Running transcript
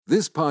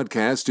This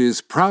podcast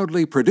is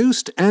proudly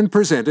produced and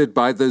presented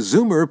by the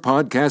Zoomer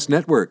Podcast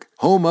Network,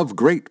 home of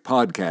great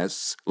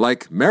podcasts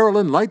like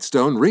Marilyn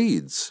Lightstone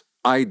Reads,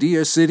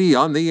 Idea City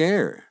on the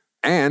Air,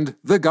 and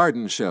The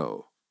Garden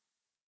Show.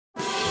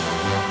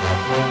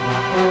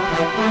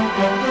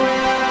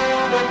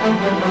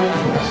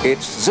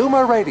 It's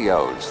Zoomer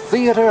Radio's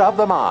Theater of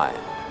the Mind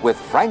with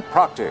Frank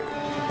Proctor.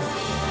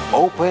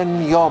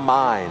 Open your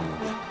mind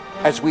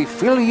as we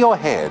fill your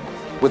head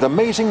with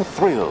amazing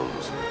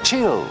thrills,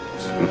 chills,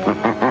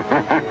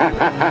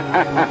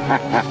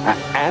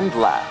 and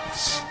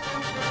laughs.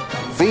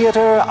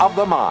 Theater of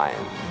the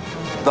Mind.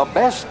 The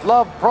best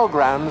love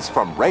programs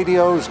from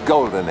radio's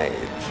golden age.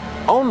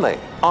 Only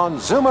on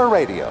Zoomer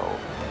Radio.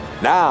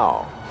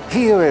 Now,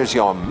 here is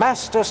your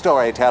master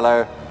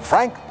storyteller,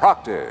 Frank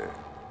Proctor.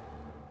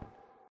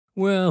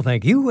 Well,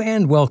 thank you,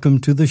 and welcome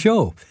to the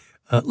show.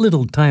 A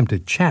little time to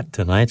chat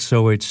tonight,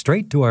 so it's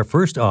straight to our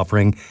first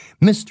offering,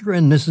 Mr.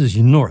 and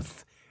Mrs.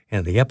 North,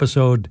 and the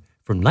episode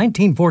from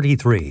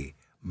 1943,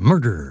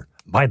 Murder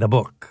by the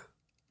Book.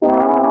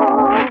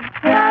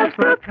 As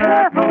the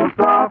petals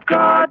of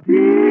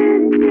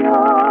gardenias,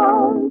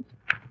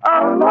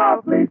 a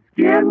lovely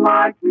skin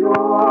like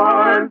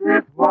yours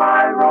is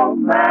why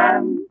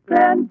romance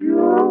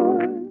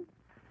endures.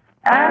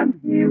 And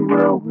he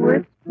will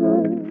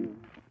whisper,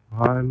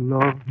 I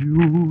love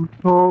you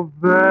so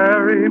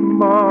very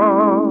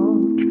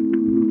much,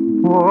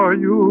 for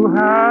you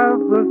have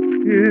the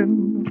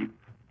skin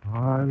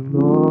I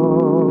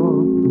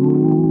love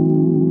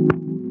too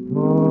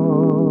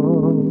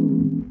much.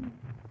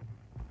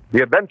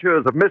 The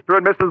Adventures of Mr.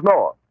 and Mrs.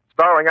 North,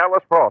 starring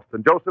Alice Frost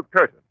and Joseph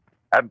Curtis,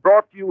 and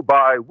brought to you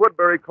by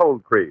Woodbury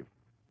Cold Cream,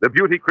 the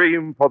beauty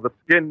cream for the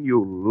skin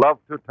you love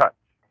to touch.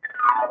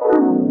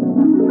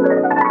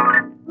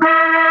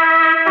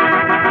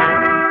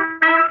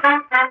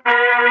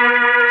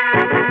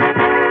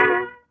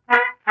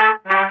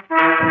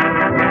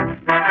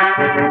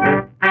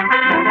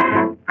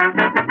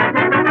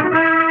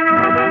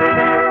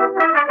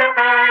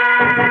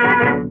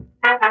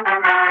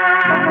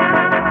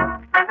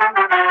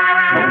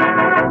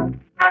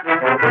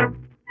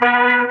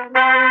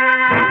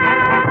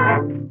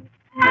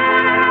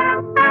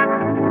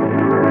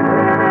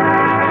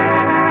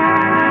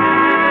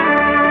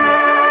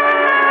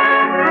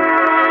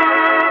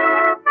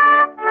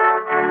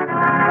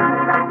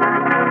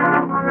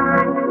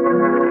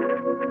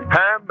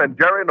 And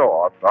Jerry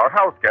North are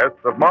house guests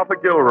of Martha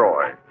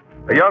Gilroy,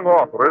 a young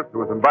authoress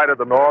who has invited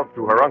the Norths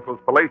to her uncle's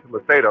palatial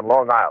estate on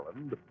Long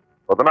Island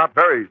for the not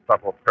very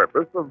subtle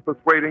purpose of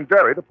persuading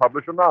Jerry to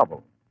publish a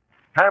novel.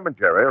 Ham and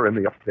Jerry are in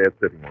the upstairs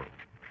sitting room.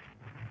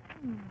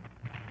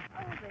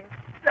 Oh,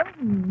 they're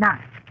so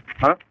nice.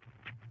 Huh?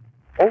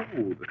 Oh,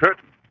 the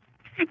curtains.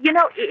 You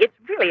know, it's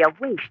really a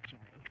waste,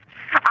 Jerry.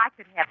 I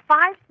could have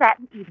 5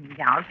 satin evening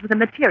gowns with the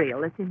material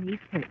that's in these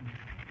curtains.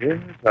 Yes,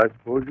 I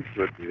suppose you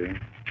could, dear.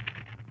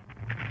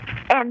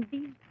 And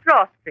these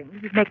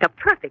drawstrings would make a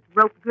perfect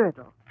rope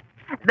girdle.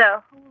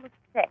 The whole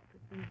effect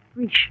would be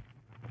rich.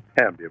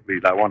 Ham, dear,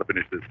 please, I want to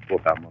finish this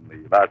book. I'm on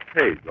the last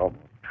page,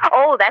 almost.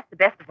 Oh, that's the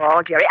best of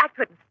all, Jerry. I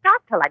couldn't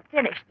stop till I'd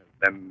finished.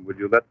 Then would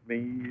you let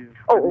me...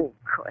 Oh, of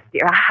course,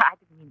 dear. I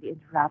didn't mean to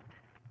interrupt.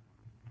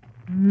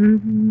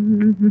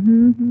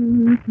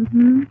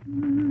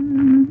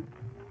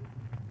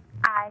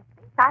 I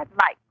think I'd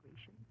like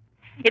Grecian.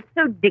 It's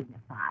so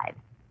dignified.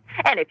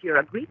 And if you're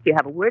a Greek, you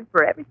have a word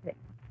for everything.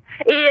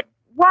 It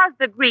was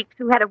the Greeks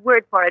who had a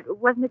word for it,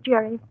 wasn't it,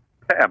 Jerry?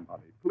 Ham,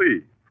 honey,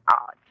 please.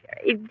 Oh,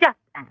 Jerry, just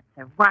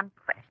answer one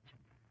question.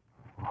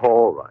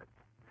 All right.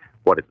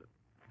 What is it?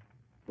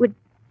 Would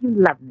you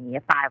love me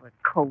if I were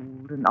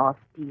cold and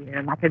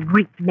austere, like a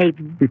Greek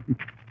maiden?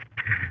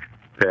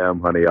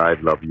 Pam, honey,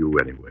 I'd love you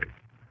anyway.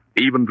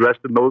 Even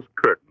dressed in those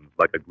curtains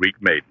like a Greek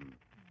maiden.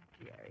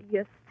 Jerry,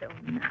 you're so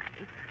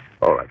nice.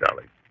 All right,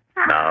 darling.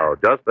 Now,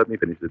 just let me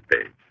finish this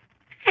page.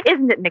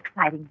 Isn't it an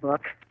exciting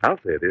book? I'll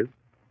say it is.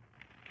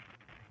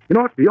 You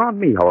know, it's beyond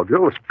me how a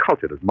girl as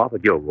cultured as Martha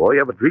Gilroy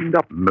ever dreamed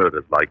up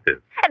murders like this.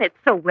 And it's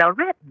so well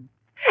written.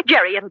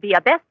 Jerry, it'll be a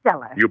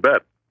bestseller. You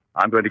bet.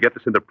 I'm going to get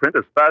this into print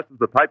as fast as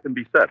the type can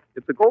be set.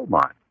 It's a gold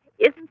mine.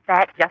 Isn't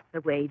that just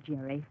the way,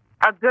 Jerry?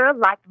 A girl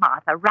like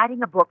Martha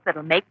writing a book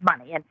that'll make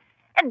money, and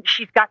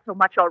she's got so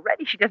much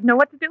already, she doesn't know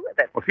what to do with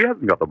it. Well, she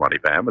hasn't got the money,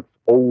 Pam. It's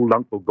old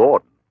Uncle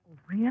Gordon. Oh,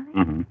 really?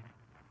 Mm-hmm.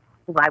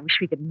 Oh, I wish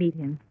we could meet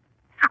him.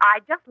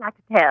 I'd just like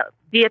to tell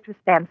Beatrice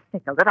Van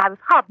Sickle that I was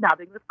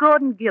hobnobbing with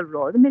Gordon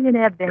Gilroy, the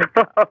millionaire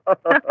banker.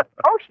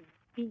 Oh, she's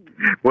keen.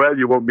 Well,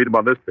 you won't meet him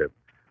on this trip.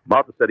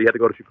 Martha said he had to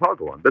go to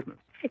Chicago on business.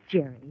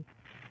 Jerry,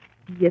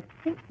 do you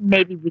think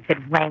maybe we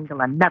could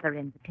wangle another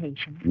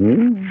invitation?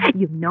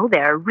 You know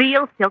there are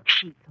real silk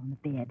sheets on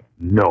the bed.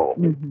 No.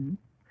 Mm-hmm.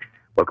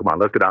 Well, come on,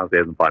 let's go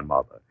downstairs and find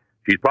Martha.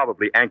 She's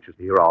probably anxious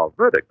to hear our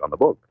verdict on the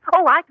book.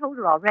 Oh, I told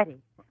her already,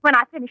 when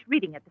I finished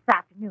reading it this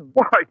afternoon.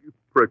 Why, you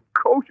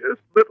precocious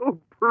little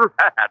brat.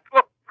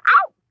 Ouch!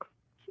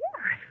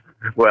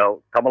 Jerry.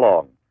 Well, come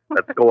along.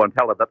 Let's go and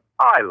tell her that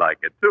I like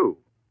it, too.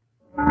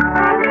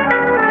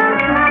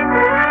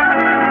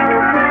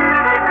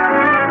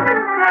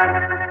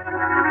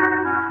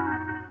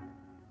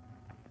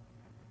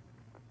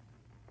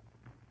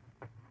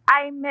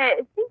 I'm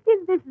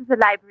thinking this is the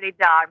library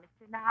door,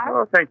 Mr. North.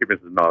 Oh, thank you,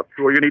 Mrs. North.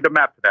 Sure, you need a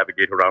map to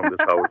navigate around this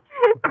house.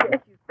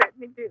 Yes, you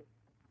certainly do.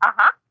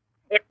 Uh-huh.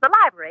 It's the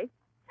library.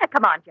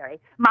 Come on, Jerry.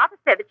 Martha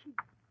said that she...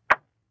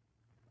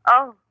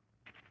 Oh,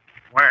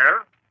 Well,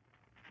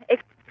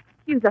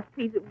 excuse us,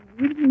 please.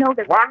 We didn't know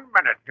that... 1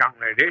 minute, young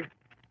lady.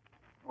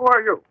 Who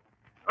are you?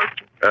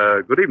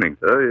 Good evening,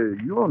 sir.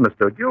 You're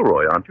Mr.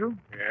 Gilroy, aren't you?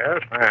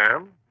 Yes, I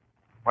am.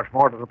 Much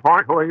more to the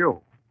point, who are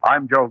you?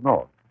 I'm Gerald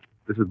North.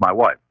 This is my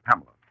wife,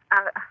 Pamela.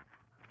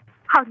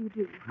 How do you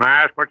do? May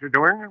I ask what you're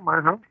doing in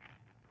my house?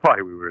 Why,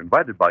 we were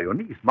invited by your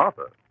niece,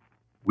 Martha.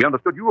 We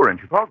understood you were in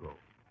Chicago.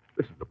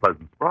 This is a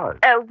pleasant surprise.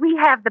 We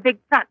have the big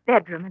front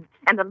bedroom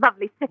and the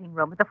lovely sitting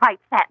room with the white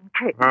satin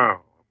curtains. Oh,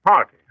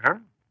 party, huh?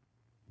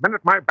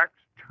 Minute my back's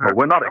Well, turned.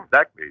 we're not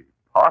exactly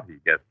party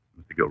guests,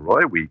 Mr.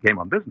 Gilroy. We came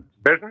on business.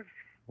 Business?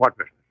 What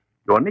business?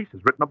 Your niece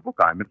has written a book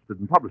I'm interested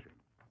in publishing.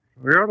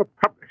 You're the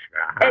publisher,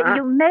 huh?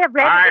 You may have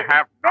read I it.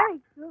 have not. Very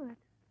good.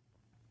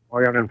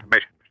 For your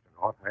information,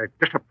 Mr. North, I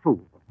disapprove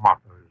of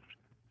Martha's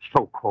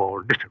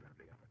so-called literary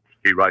efforts.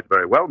 She writes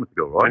very well, Mr.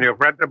 Gilroy. And you've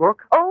read the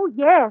book? Oh,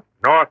 yes.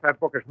 North, that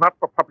book is not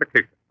for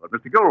publication. But,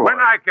 Mr. Gilroy... When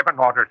I give an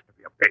order, it's to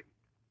be obeyed.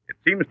 It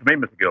seems to me,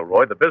 Mr.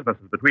 Gilroy, the business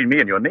is between me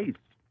and your niece.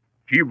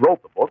 She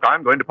wrote the book.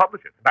 I'm going to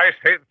publish it. And I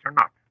say that you're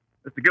not.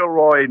 Mr.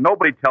 Gilroy,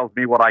 nobody tells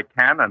me what I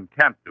can and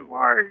can't do.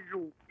 Why,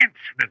 you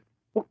insolent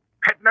book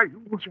peddler,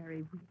 you...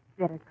 Jerry, we'd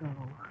better go.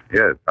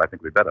 Yes, I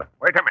think we'd better.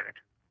 Wait a minute.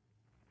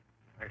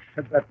 I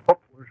said that book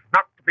was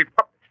not to be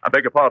published. I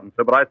beg your pardon,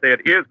 sir, but I say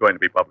it is going to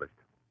be published.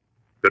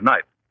 Good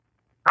night.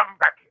 Come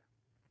back here.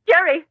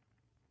 Jerry!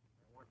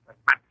 I want that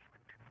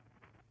manuscript.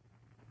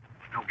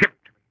 Now give it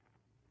to me.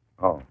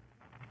 Oh,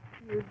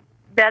 You'd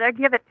better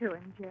give it to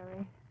him,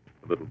 Jerry.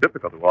 it's a little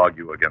difficult to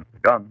argue against a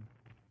gun.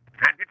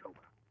 Hand it over.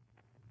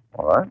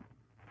 All right.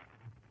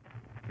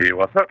 Here you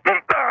are, sir. No.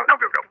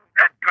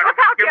 Look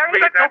out, Give Jerry! me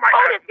Let that go!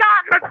 Hold his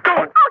gun! Let go!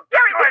 Oh,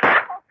 Jerry!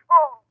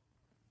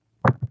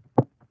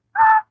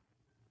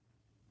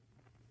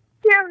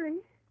 Jerry!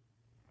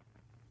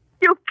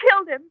 You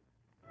killed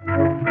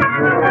him!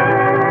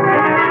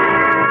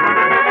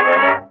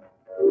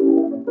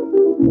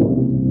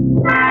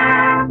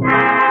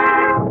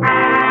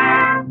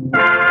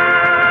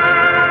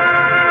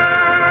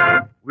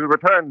 We'll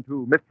return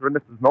to Mr. and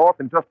Mrs. North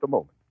in just a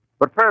moment.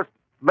 But first,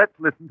 let's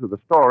listen to the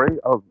story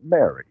of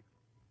Mary.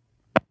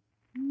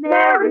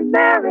 Mary,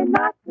 Mary,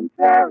 not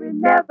contrary,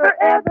 never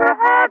ever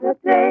had a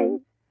date.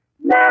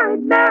 Mary,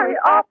 Mary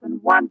often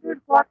wondered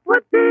what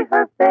would be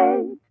her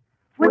fate.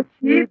 Would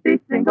she be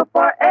single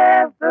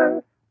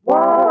forever,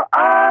 woe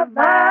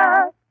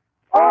alas,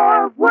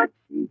 or would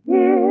she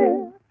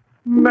hear?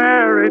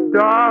 Mary,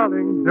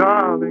 darling,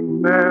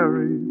 darling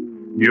Mary,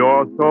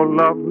 you're so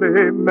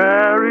lovely,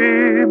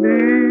 marry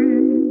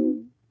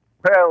me.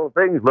 Well,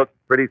 things looked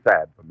pretty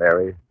sad for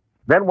Mary.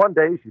 Then one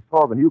day she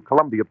saw the new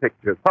Columbia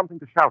picture, Something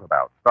to Shout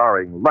About,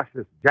 starring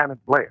luscious Janet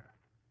Blair.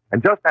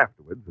 And just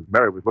afterwards, as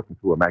Mary was looking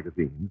through a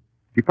magazine,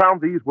 she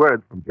found these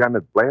words from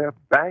Janet Blair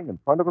bang in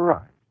front of her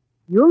eyes.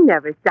 You'll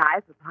never die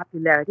for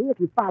popularity if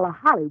you follow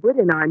Hollywood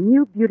in our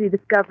new beauty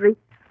discovery,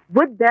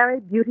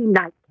 Woodbury Beauty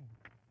Night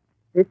Care.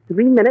 This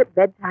 3-minute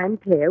bedtime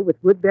care with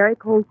Woodbury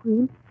cold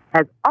cream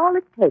has all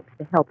it takes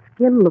to help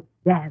skin look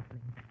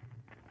dazzling.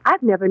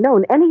 I've never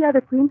known any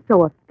other cream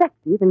so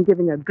effective in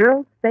giving a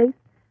girl's face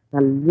the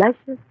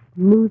luscious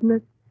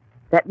smoothness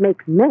that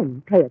makes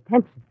men pay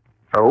attention.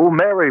 So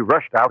Mary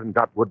rushed out and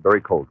got Woodbury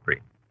cold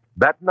cream.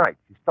 That night,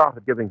 she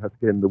started giving her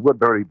skin the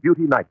Woodbury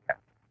Beauty Nightcap.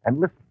 And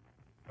listen,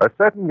 a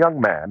certain young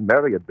man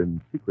Mary had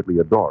been secretly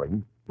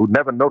adoring, who'd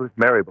never noticed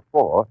Mary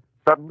before,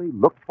 suddenly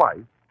looked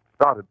twice,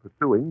 started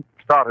pursuing,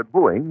 started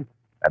wooing,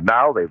 and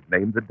now they've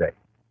named the day.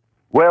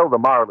 Well, the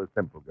moral is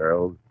simple,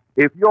 girls.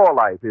 If your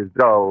life is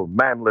dull,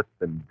 manless,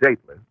 and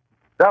dateless,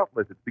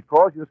 doubtless it's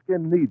because your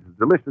skin needs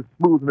the delicious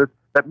smoothness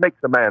that makes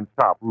a man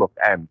stop, look,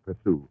 and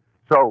pursue.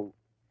 So,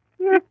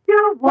 If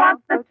you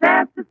want the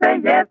chance to say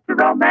yes to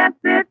romance,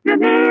 if you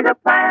need a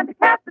plan to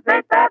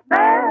captivate that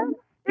man,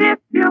 if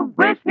you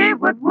wish he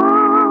would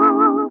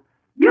woo,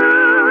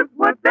 use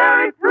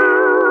Woodbury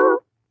too.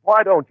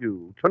 why don't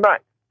you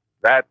tonight?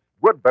 That's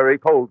Woodbury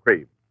cold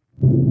cream.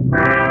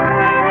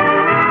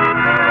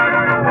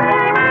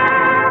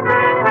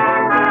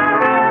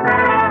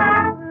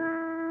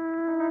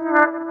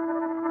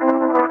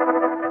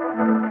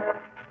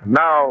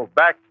 Now,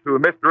 back to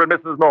Mr. and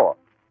Mrs. North.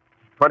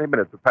 20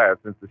 minutes have passed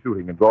since the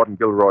shooting in Gordon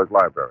Gilroy's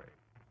library.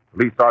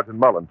 Police Sergeant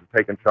Mullins has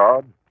taken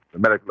charge. The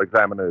medical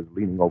examiner is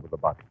leaning over the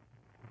body.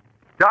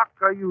 Doc,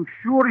 are you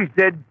sure he's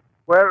dead?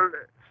 Well,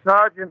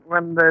 Sergeant,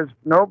 when there's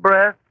no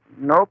breath,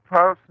 no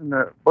pulse, and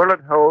a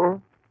bullet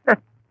hole,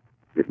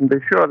 you can be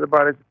sure the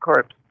body's a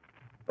corpse.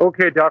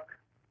 Okay, Doc.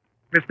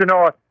 Mr.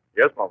 North,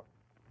 Yes, Mullins.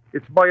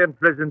 it's my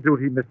unpleasant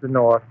duty, Mr.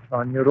 North,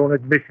 on your own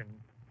admission,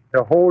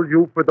 to hold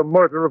you for the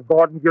murder of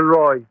Gordon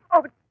Gilroy.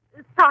 Oh, but,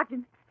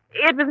 Sergeant,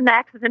 it was an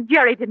accident.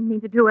 Jerry didn't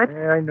mean to do it.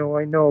 I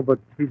know, but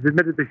he's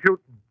admitted to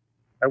shooting.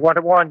 I want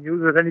to warn you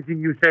that anything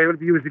you say will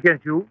be used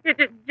against you.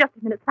 Just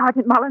a minute,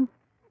 Sergeant Mullins.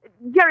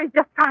 Jerry's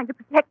just trying to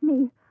protect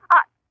me.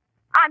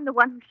 I'm the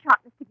one who shot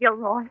Mr.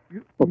 Gilroy.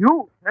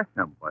 You?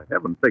 Sam, by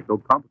heaven's sake,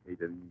 don't complicate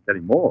things any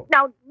more.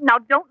 Now,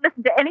 don't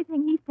listen to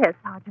anything he says,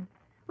 Sergeant.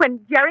 When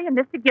Jerry and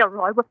Mr.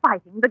 Gilroy were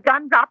fighting, the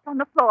gun dropped on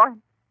the floor,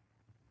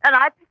 and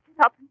I picked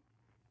it up and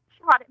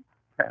shot him.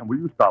 Sam, will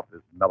you stop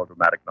this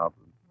melodramatic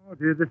nonsense? Oh,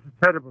 dear, this is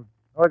terrible.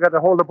 Oh, I got a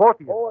hold of both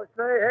of you. Oh,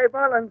 say, hey,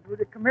 Mullins, would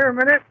you come here a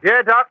minute?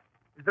 Yeah, Doc.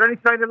 Is there any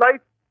sign of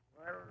life?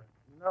 Well,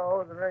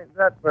 no, there ain't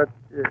that, but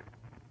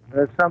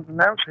there's something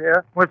else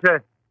here. What's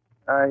that?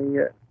 I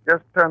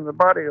just turned the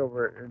body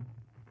over. And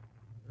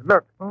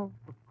look. Oh,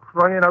 for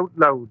crying out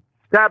loud.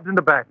 Stabbed in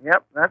the back.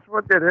 Yep, that's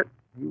what did it.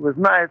 He was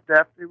knifed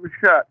after he was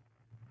shot.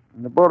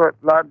 And the bullet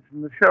lodged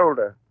in the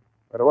shoulder.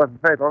 But it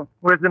wasn't fatal.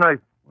 Where's the knife?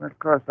 Well, of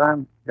course,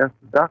 I'm just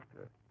the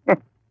doctor.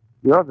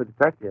 You're the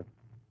detective.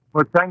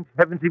 Well, thanks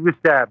heavens he was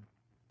stabbed.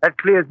 That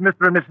clears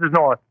Mr. and Mrs.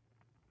 North.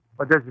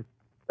 What does it?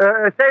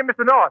 Say,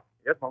 Mr. North.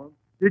 Yes, Mullins?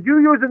 Did you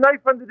use a knife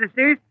on the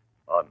deceased?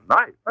 A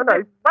knife? A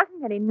knife? There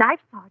wasn't any knife,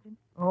 Sergeant.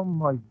 Oh,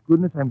 my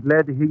goodness, I'm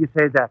glad to hear you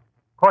say that.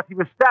 Of course, he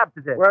was stabbed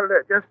to death. Well,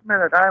 just a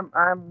minute.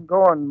 I'm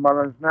going,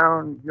 Mullins, now,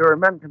 and your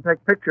men can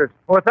take pictures.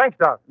 Oh, thanks,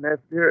 Doc. And if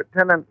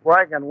Lieutenant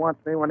Wigan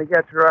wants me when he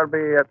gets here, I'll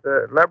be at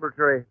the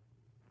laboratory.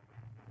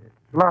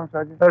 So long,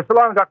 Sergeant. So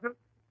long, Doctor.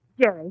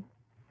 Jerry,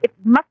 it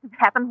must have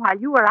happened while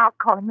you were out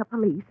calling the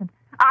police, and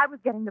I was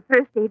getting the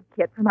first aid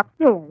kit from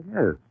upstairs.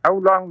 Yes. How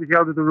long was you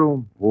out of the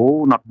room?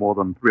 Oh, not more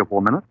than 3 or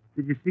 4 minutes.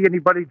 Did you see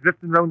anybody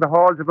drifting around the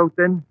halls about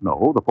then?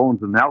 No, the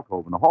phone's in the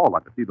alcove in the hall. I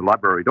could see the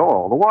library door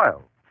all the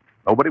while.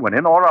 Nobody went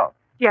in or out.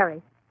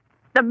 Jerry,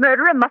 the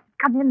murderer must have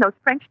come in those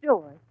French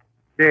doors.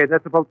 Yeah,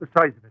 that's about the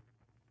size of it.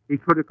 He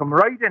could have come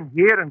right in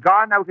here and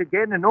gone out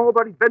again, and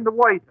nobody's been the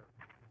wiser.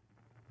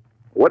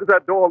 Where does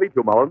that door lead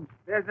to, Mullins?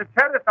 There's a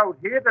terrace out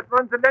here that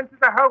runs the length of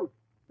the house.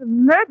 The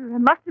murderer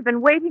must have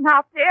been waiting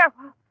out there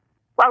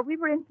while we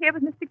were in here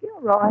with Mr.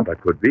 Gilroy.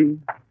 That cold be.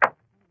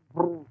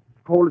 Oh,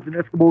 cold as an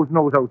Eskimo's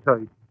nose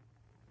outside.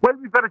 Well,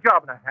 we've got a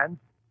job in our hands.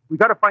 We've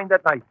got to find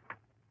that knife.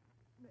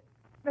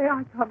 May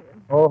I come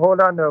in? Oh,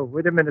 hold on now.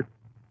 Wait a minute.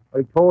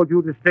 I told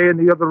you to stay in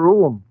the other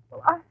room.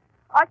 Well,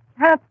 I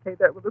can't stay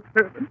there with the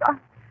servants.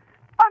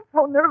 I'm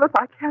so nervous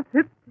I can't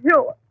sit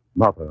still.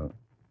 Martha,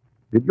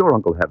 did your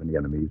uncle have any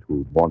enemies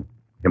who want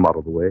him out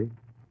of the way?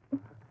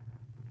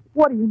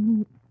 What do you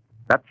mean?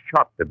 That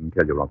shot didn't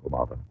kill your uncle,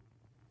 Martha.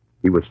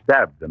 He was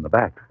stabbed in the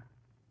back.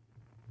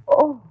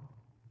 Oh,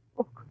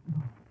 good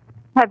Lord.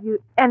 Have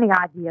you any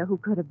idea who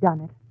could have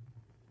done it?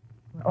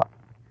 Well,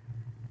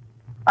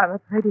 I'm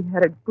afraid he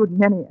had a good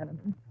many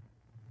enemies.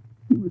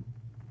 He was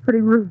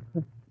pretty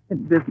ruthless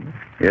in business.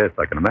 Yes,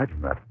 I can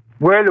imagine that.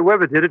 Well,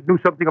 whoever did it knew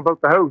something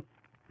about the house.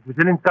 It was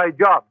an inside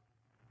job.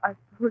 I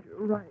suppose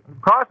you're right.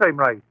 Of course I'm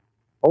right.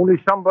 Only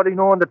somebody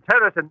knowing the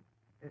terrace and...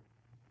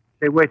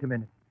 Say, wait a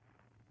minute.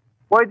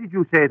 Why did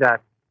you say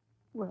that?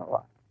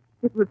 Well,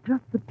 it was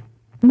just that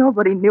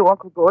nobody knew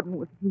Uncle Gordon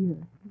was here.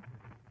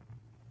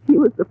 He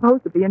was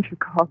supposed to be in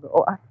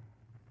Chicago.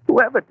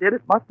 Whoever did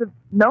it must have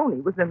known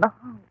he was in the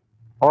house.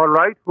 All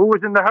right. Who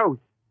was in the house?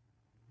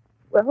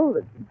 Well,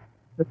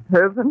 the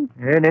servant.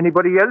 And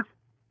anybody else?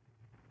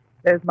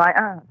 There's my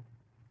aunt,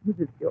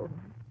 Mrs. Gilroy.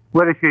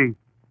 Where is she?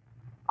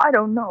 I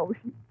don't know.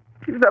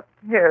 She was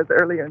upstairs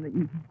earlier in the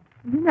evening.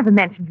 You never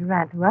mentioned your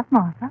aunt to us,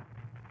 Martha.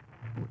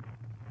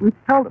 We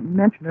seldom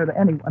mention her to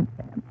anyone,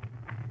 Sam.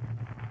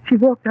 She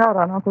walked out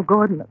on Uncle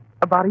Gordon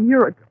about a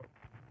year ago.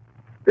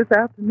 This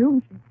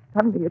afternoon, she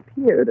suddenly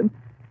appeared and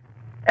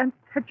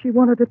said she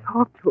wanted to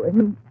talk to him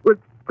and was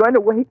going to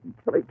wait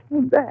until he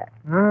came back.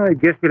 I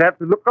guess we'll have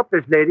to look up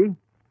this lady.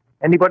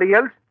 Anybody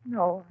else?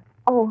 No.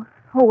 Oh,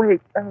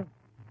 wait.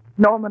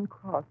 Norman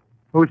Cross.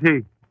 Who's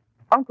he?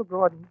 Uncle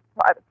Gordon's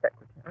private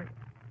secretary.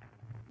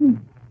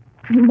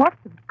 He must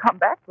have come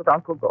back with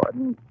Uncle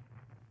Gordon.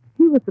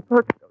 He was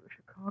supposed to go to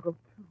Chicago,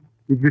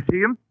 too. Did you see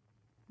him?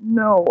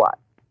 No,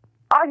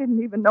 I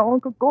didn't even know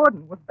Uncle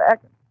Gordon was back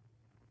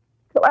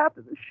until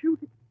after the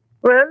shooting.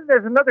 Well,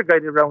 there's another guy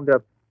to round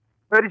up.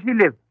 Where does he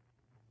live?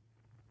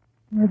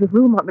 There's a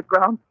room on the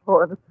ground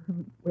floor in the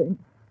servants' wing.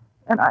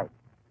 And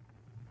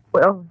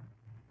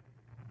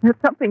there's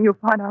something you'll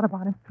find out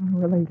about him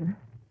sooner or later.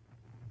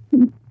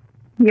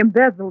 He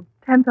embezzled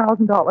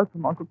 $10,000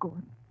 from Uncle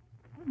Gordon.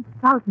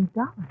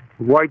 $10,000?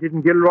 Why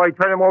didn't Gilroy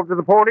turn him over to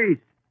the police?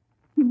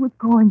 He was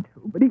going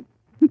to, but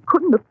he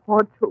couldn't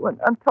afford to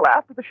until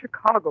after the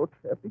Chicago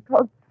trip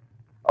because,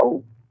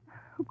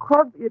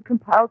 Crosby had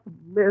compiled some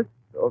lists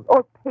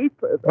or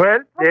papers. Well,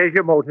 there's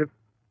your motive.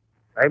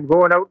 I'm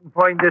going out and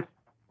find this.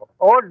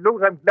 Oh,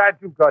 Lou, I'm glad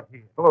you got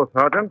here. Hello,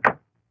 Sergeant.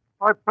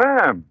 Why,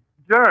 Pam.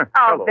 Jerry. Oh,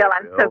 Hello, Bill,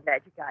 I'm so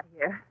glad you got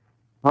here.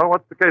 Well,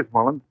 what's the case,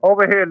 Mullins?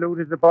 Over here, Lou,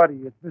 is the body.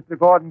 It's Mr.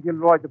 Gordon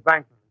Gilroy, the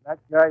banker. That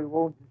guy who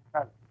owns his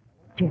palace.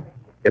 Jerry,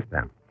 Yes,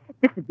 Pam.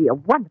 this would be a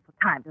wonderful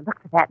time to look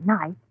for that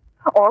knife.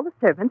 All the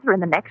servants are in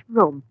the next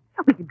room.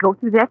 We could go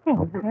through their things.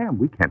 Oh, Pam,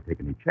 we can't take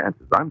any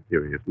chances. I'm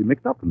seriously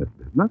mixed up in this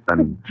business,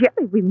 and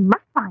Jerry, we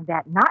must find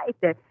that knife.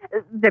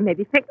 There may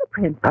be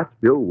fingerprints. that's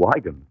Bill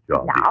Wigan's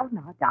job. Now,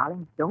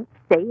 darling, don't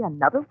say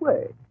another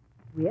word.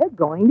 We're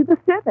going to the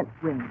servants'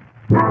 wing.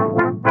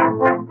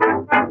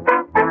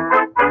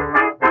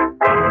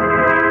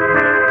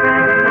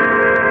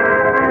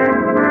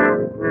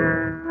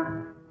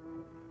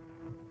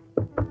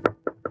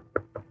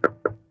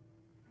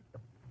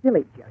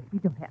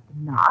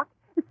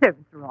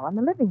 servants are all in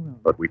the living room.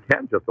 But we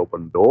can't just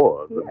open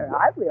doors. Here,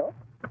 I will.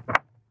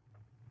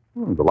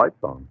 The light's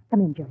on.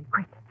 Come in, Jerry,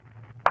 quick.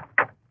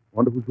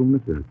 Wonder whose room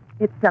this is.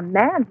 It's a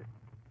man's.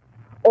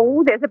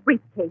 Oh, there's a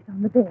briefcase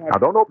on the bed. Now,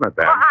 don't open it,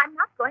 Ben. Oh, I'm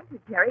not going to,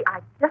 Jerry.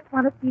 I just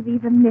want to see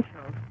these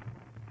initials.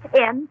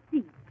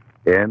 N.C.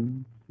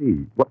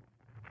 N.C. What?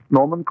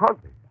 Norman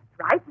Crosby.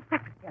 Right, the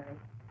secretary.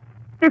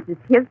 This is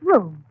his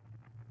room.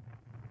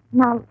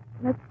 Now,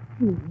 let's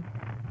see.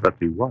 Let's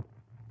see what?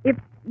 If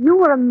you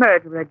were a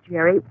murderer,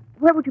 Jerry,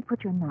 where would you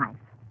put your knife?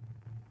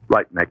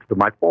 Right next to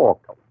my fork.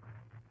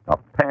 Now,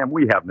 Pam,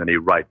 we haven't any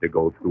right to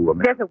go through a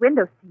man. There's a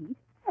window seat.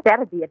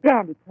 That'd be a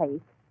dandy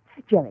place.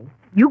 Jerry,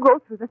 you go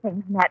through the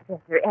things in that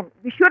dresser, and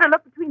be sure to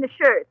look between the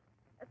shirts.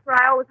 That's where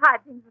I always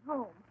hide things at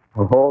home.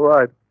 All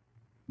right.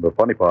 The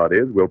funny part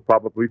is we'll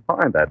probably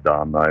find that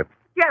darn knife.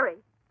 Jerry,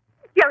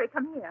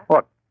 come here.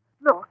 What?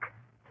 Look,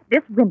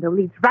 this window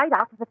leads right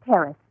out to the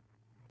terrace.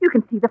 You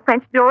can see the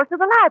French doors to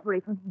the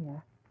library from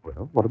here.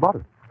 Well, what about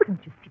it? Well,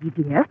 don't you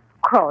see, dear?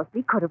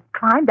 Crosby could have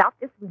climbed out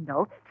this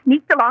window,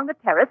 sneaked along the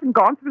terrace, and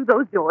gone through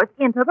those doors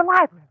into the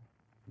library.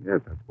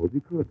 Yes, I suppose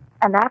he could.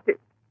 And after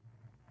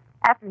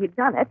he'd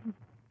done it, he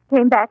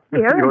came back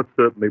here. You're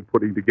certainly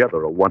putting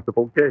together a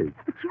wonderful case.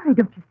 But, Jerry,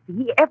 don't you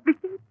see?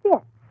 Everything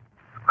fits.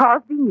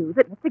 Crosby knew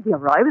that Mr.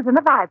 Gilroy was in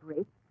the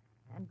library.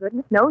 And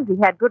goodness knows he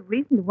had good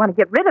reason to want to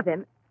get rid of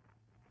him.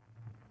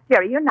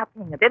 Jerry, you're not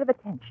paying a bit of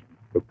attention.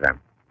 Look,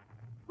 Pam.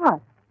 What?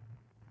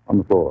 On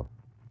the floor.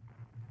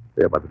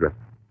 There by the dresser.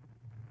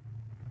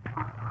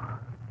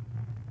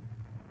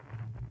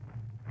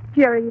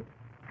 Jerry,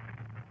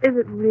 is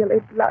it really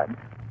blood?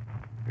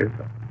 Yes,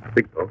 I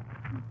think so.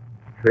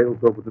 Trails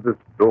over to this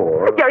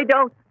door. Jerry,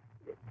 don't.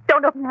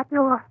 Don't open that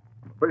door.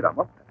 I'm afraid I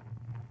must have.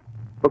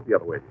 Look the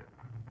other way, dear.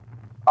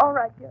 All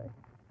right, Jerry.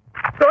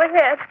 Go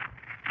ahead.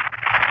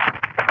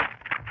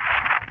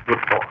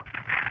 Good boy.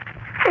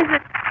 Is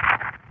it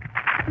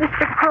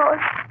Mr.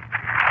 Cross?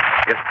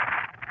 Yes.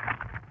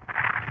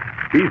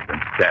 He's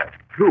been stabbed,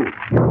 too.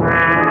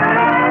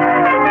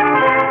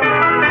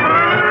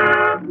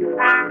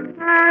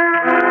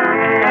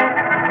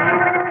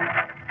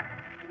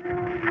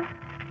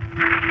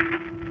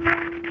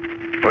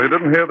 Well, you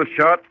didn't hear the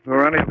shots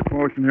or any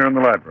commotion here in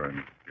the library,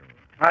 Mr. Gilroy?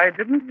 I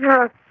didn't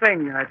hear a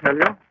thing, I tell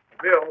you.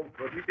 Bill,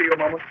 could we see you a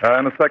moment?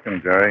 In a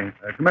second, Jerry.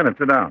 Come in and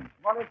sit down.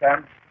 Come on in,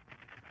 Pam.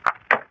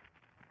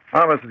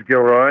 Now, Mrs.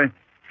 Gilroy,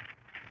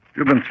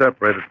 you've been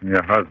separated from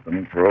your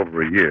husband for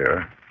over a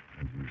year,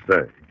 as you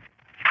say.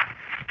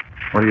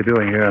 What are you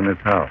doing here in this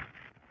house?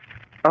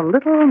 A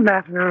little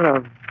matter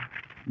of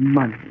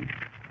money.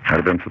 Had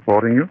he been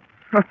supporting you?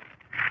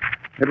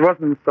 It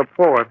wasn't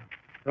support,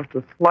 just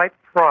a slight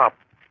prop.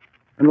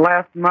 And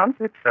last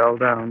month it fell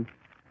down.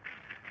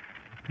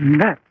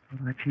 And that's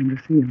what I came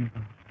to see him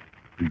about.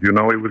 Did you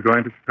know he was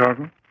going to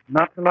Chicago?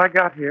 Not till I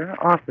got here.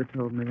 Arthur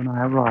told me when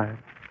I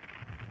arrived.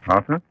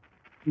 Arthur?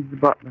 He's the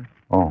butler.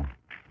 Oh,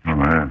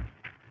 yeah.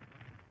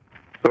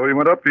 So you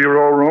went up to your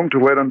old room to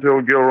wait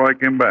until Gilroy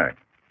came back?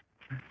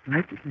 That's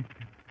right,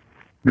 Detective.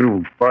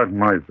 You'll pardon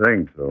my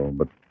saying so,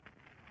 but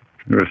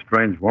you're a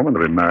strange woman to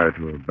be married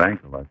to a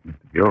banker like Mr.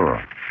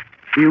 Gilroy.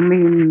 You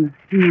mean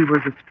he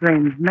was a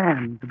strange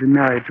man to be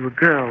married to a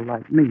girl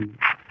like me?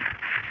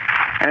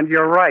 And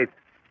you're right.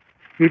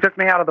 He took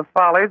me out of the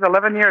Follies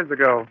 11 years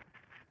ago.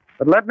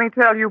 But let me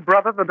tell you,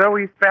 brother, the dough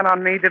he spent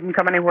on me didn't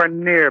come anywhere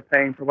near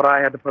paying for what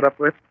I had to put up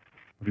with.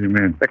 What do you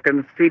mean? The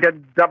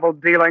conceited,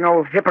 double-dealing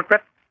old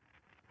hypocrite.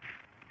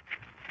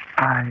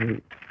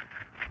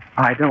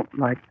 I don't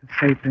like to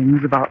say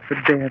things about the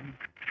dead.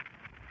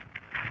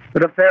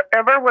 But if there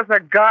ever was a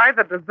guy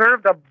that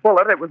deserved a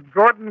bullet, it was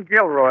Gordon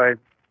Gilroy.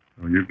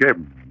 Oh, you gave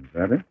him one, is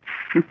that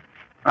it?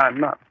 I'm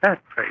not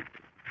that crazy.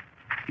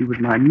 He was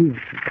my meal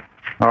ticket.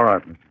 All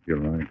right, Mr.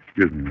 Gilroy.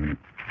 Excuse me a minute.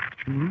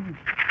 Sure.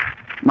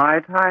 My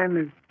time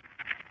is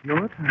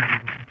your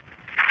time.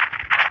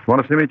 You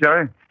want to see me,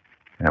 Jerry?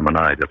 Pam and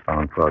I just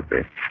found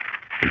Crosby.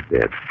 He's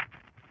dead.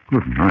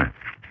 Good night.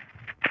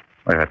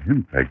 I had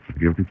him pegged for the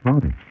guilty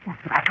party.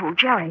 That's what I told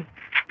Jerry.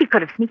 He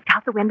could have sneaked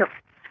out the window.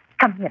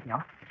 Come here,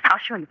 Bill. I'll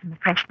show you from the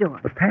French door.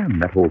 But, Pam,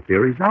 that whole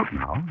theory's out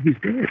now. He's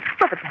dead.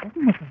 Well, but that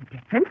doesn't make any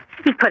difference.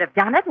 He could have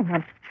done it, and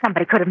then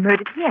somebody could have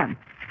murdered him.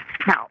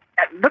 Now,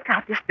 look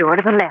out this door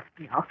to the left,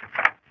 Bill.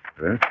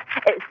 Yes?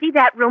 See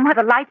that room where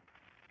the light...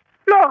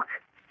 Look!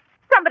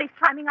 Somebody's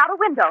climbing out a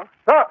window.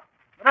 Stop!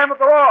 The name of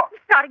the law! He's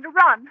starting to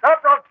run.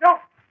 Stop, don't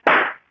shoot!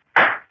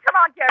 Come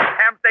on, Jerry.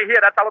 Pam, stay here.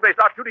 That's how they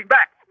start shooting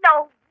back.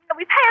 No,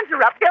 his hands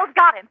are up. Bill's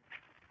got him.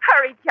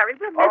 Hurry, Jerry.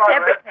 We'll miss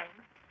everything.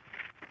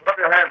 Put up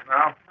your hands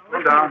now.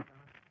 Come down.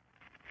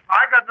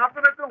 I got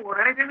nothing to do with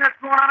anything that's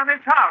going on in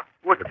this house.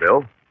 What's it,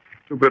 Bill?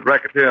 Two-bit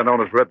racketeer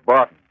known as Red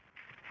Barton.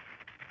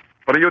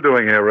 What are you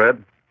doing here,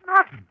 Red?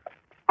 Nothing.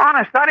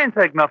 Honest, I didn't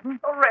take nothing.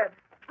 Oh, Red.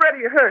 Red, are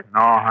you hurt?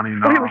 No, honey,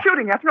 no. Well, he was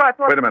shooting at you. I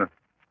thought... Wait a minute.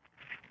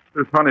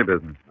 This honey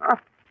business.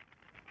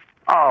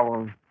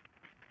 Well,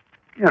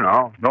 you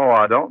know. No,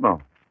 I don't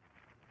know.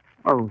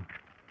 Well,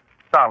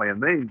 Sally and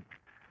me,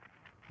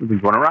 we've been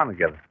going around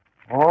together.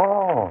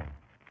 Oh,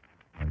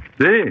 I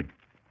see.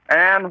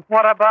 And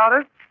what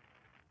about it?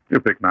 You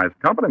pick nice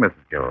company, Mrs.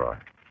 Gilroy.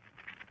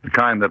 The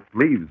kind that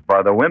leaves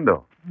by the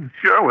window.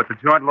 Sure, with the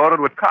joint loaded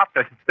with cops,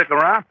 I should stick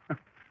around.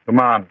 Come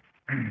on.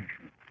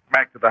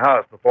 Back to the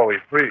house before we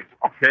freeze.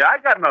 Okay, I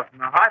got nothing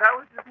to hide. I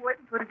was just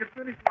waiting for you to get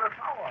finished with us.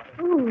 How are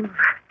you? Ooh.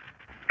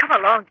 Come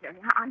along, Jerry.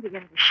 I'm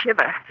beginning to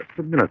shiver. Just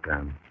a minute,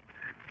 then.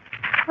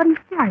 What are you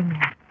staring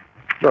at?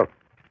 Look.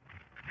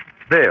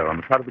 There, on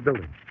the side of the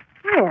building.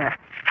 Where?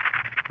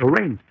 A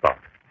rain spot.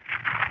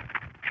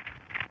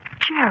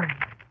 Jerry.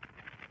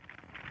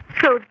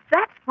 So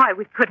that's why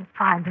we couldn't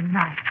find the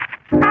knife.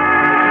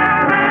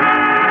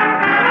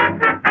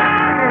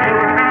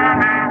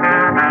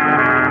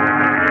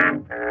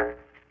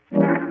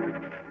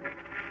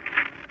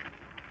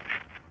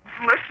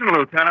 Listen,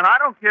 Lieutenant, I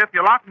don't care if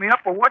you lock me up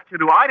or what you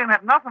do. I didn't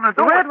have nothing to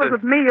do Red with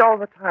was this. with me all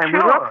the time. We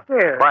were Sure.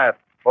 upstairs. Quiet,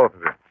 both of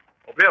you.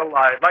 Oh, Bill,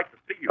 I'd like to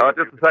see you.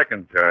 Just a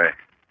second, Jerry.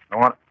 I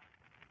want...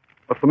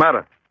 What's the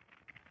matter?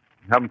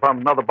 You haven't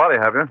found another body,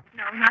 have you?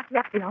 No, not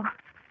yet, Bill.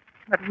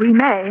 But we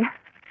may.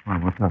 Well,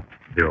 what's up?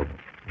 Bill,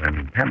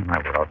 when Pam and I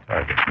were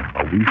outside just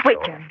now, we Wait,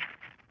 saw... Jerry.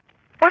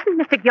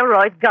 Wasn't Mr.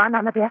 Gilroy's gun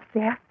on the desk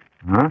there?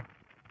 Huh?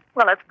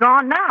 Well, it's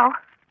gone now.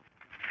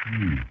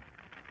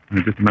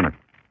 Just a minute.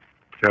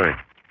 Jerry,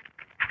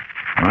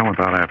 when I went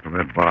out after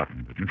Red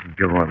Barton, did Mrs.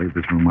 Gilroy leave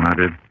this room when I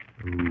did?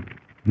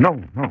 No.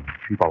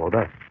 She followed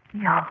us.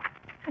 Bill,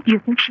 do you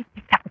think she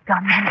picked up the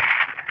gun then?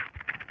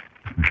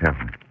 Listen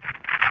carefully.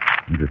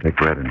 I need to take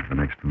Red into the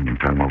next room and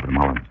turn him over to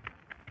Mullins.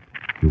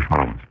 You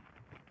follow us.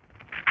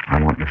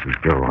 I want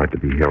Mrs. Gilroy to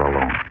be here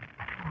alone.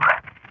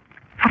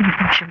 What do you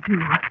think she'll do?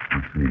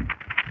 Let's see.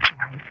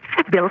 Jerry,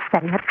 Bill's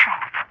setting a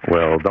trap.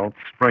 Well, don't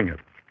spring it.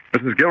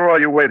 Mrs. Gilroy,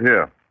 you wait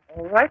here.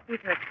 All right,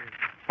 Detective.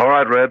 All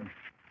right, Red. You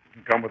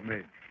can come with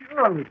me.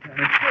 Sure,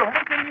 Lieutenant. Sure.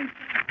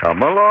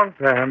 Come along,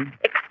 Pam.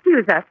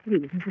 Excuse us,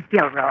 please, Mrs.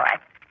 Gilroy.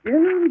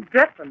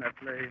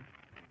 Indefinitely,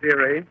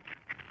 dearie.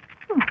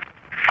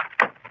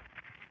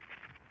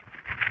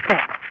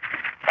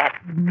 That's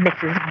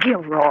Mrs.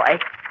 Gilroy.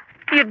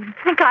 You'd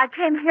think I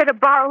came here to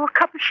borrow a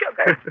cup of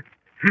sugar.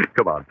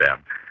 Come on,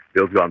 Pam.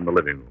 Bill's gone in the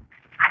living room.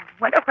 I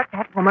wonder what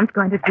that woman's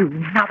going to do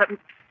now that we...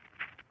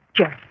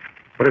 Jerry,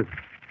 What is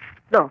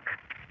it? look.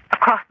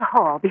 Across the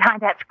hall,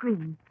 behind that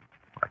screen.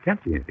 I can't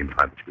see anything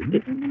behind the screen.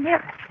 It's in the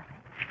mirror,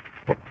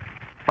 silly.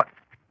 What?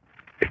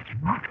 It's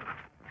Martha.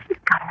 She's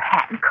got her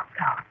hat and coat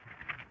on.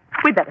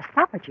 We'd better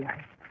stop her,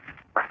 Jerry.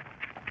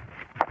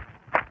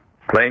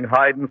 Playing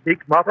hide and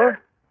seek, Martha?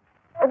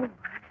 Oh.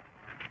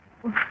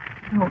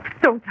 No,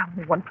 don't tell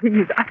anyone,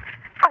 please.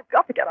 I've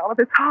got to get out of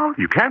this house.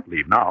 You can't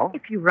leave now.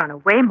 If you run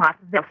away, Martha,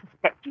 they'll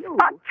suspect you.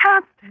 I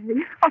can't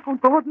stay. Uncle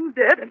Gordon's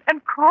dead,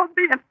 and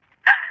Crosby, and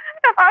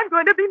I'm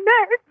going to be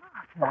next.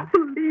 Martha.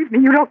 Believe me,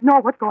 you don't know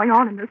what's going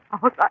on in this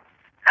house.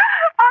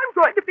 I'm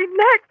going to be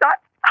next.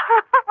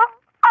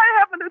 I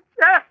haven't a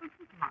chance.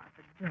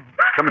 Martha, don't.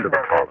 Come into the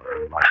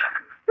parlor and lie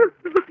down.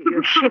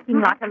 You're shaking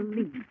like a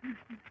leaf.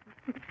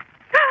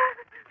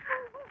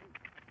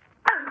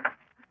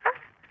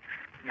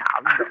 Now,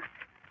 look.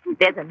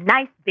 There's a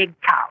nice big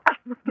couch.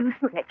 You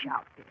stretch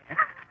out there.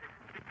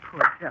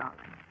 Poor darling.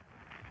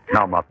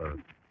 Now, Martha,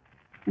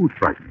 who's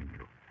frightening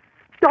you?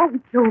 Dolly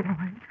Gilroy.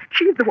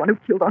 She's the one who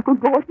killed Uncle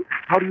Gordon.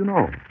 How do you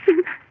know?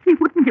 He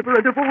wouldn't give her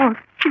a divorce.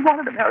 She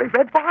wanted to marry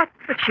Red Barton.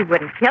 But she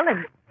wouldn't kill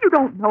him. You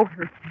don't know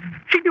her.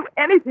 She'd do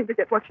anything to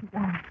get what she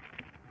wants.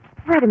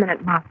 Wait a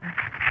minute, Martha.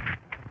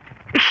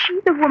 Is she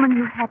the woman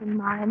you had in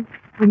mind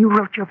when you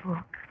wrote your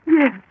book?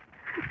 Yes.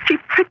 She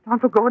tricked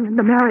Uncle Gordon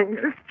into marrying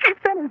her. She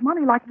spent his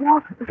money like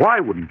water. Why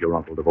wouldn't your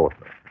uncle divorce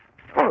her?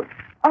 Oh,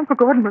 Uncle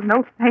Gordon was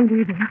no saint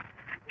either.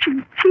 She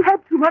had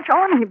too much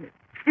on him.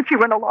 If she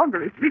were no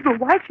longer his legal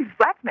wife, she'd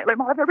blackmail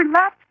him out of every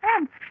last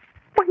cent.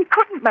 Well, he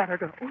couldn't let her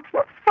go.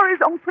 For his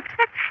own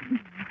protection.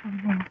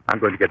 I'm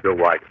going to get Bill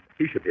Wigan.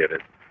 He should hear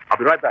this. I'll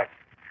be right back.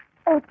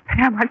 Oh,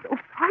 Pam, I'm so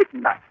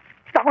frightened.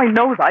 Dolly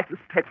knows I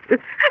suspect her.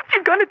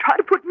 She's going to try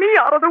to put me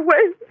out of the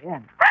way. Yeah,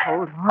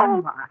 hold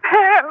on, Martha.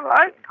 Pam,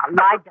 Now,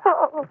 lie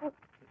down.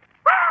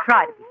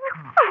 Try to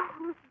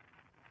be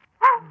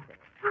calm.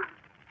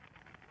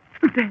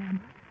 Dan,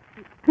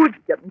 would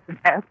you get me some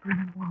aspirin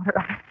and water?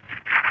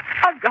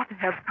 I've got to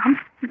have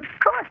something. Of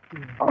course,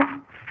 dear.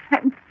 Oh,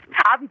 thanks.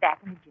 I'll be back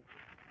in a jiffy.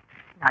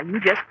 Now, you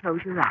just close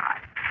your eyes.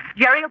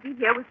 Jerry will be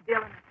here with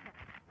Bill in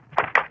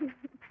a second.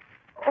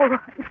 All right.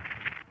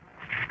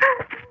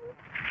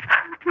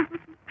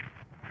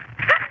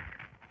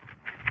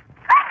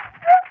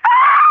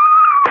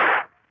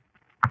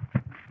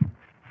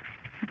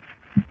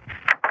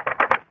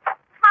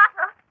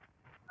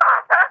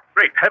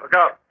 Great. Look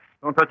out.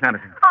 Don't touch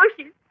anything. Oh,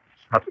 she's...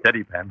 Now,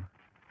 steady, Pam.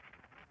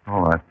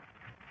 All right.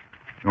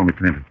 You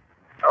want me to it?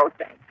 Oh,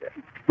 thank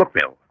you. Look,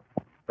 Bill.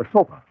 The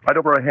sofa, right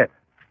over her head.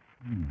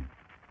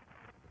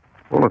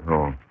 Bullet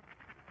hole.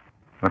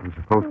 That was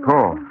a close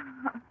call.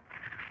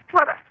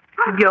 What a...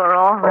 You're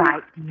all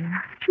right,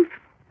 dear.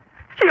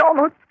 She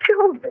almost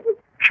killed me.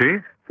 She?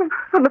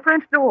 From the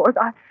French doors.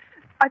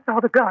 I saw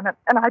the gun,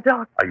 and I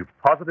ducked. Are you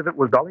positive it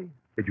was Dolly?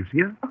 Did you see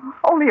her?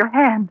 Only her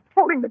hand,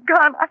 holding the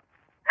gun.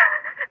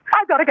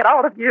 I got to get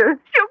out of here.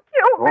 She'll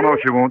kill me. Oh, no,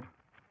 she won't.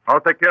 I'll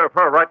take care of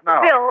her right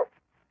now. Bill,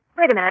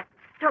 wait a minute.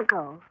 Don't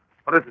go.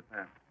 What is it,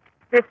 Pam?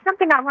 There's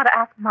something I want to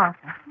ask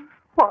Martha.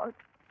 What?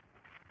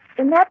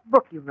 In that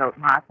book you wrote,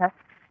 Martha,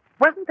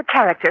 wasn't the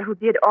character who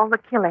did all the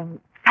killing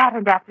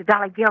patterned after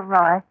Dolly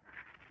Gilroy?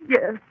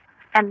 Yes.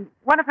 And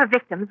one of her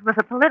victims was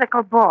a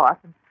political boss,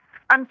 an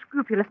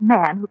unscrupulous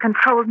man who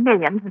controlled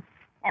millions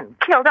and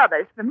killed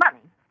others for money.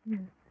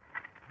 Yes.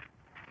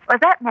 Was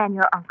that man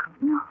your uncle?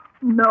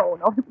 No.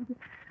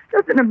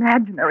 That's an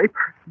imaginary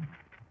person.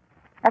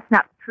 That's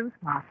not the truth,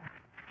 Martha.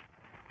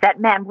 That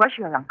man was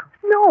your uncle.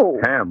 No.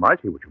 Pam, I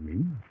see what you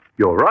mean.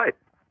 You're right.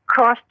 Of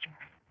course, Jerry.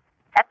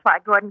 That's why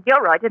Gordon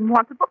Gilroy didn't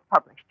want the book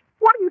published.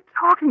 What are you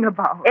talking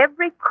about?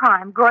 Every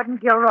crime Gordon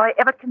Gilroy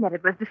ever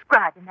committed was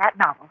described in that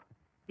novel,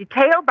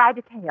 detail by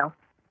detail.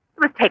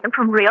 It was taken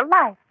from real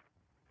life.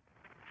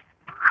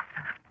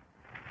 Martha,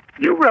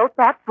 you wrote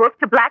that book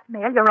to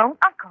blackmail your own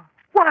uncle.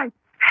 Why,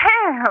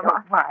 Pam!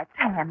 Oh, why,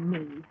 Pam,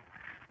 me.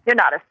 You're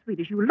not as sweet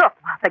as you look,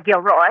 Martha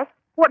Gilroy.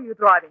 What are you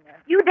driving at?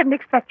 You didn't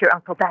expect your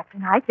uncle back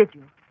tonight, did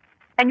you?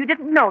 And you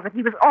didn't know that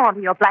he was on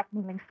to your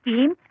blackmailing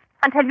scheme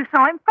until you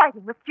saw him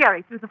fighting with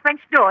Jerry through the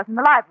French doors in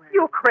the library.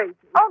 You're crazy.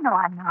 Oh, no,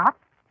 I'm not.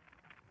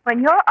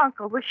 When your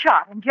uncle was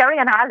shot and Jerry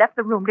and I left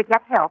the room to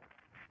get help,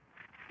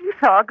 you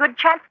saw a good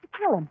chance to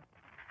kill him.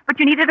 But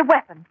you needed a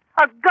weapon,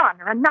 a gun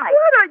or a knife.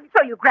 What are you...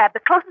 So you grabbed the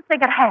closest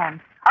thing at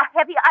hand, a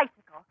heavy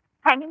icicle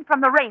hanging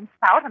from the rain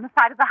spout on the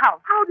side of the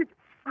house. How did you...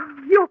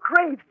 You're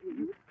crazy.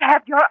 You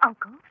stabbed your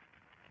uncle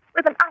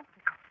with an icicle.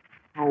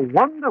 No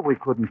wonder we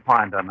couldn't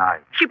find a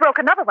knife. She broke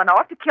another one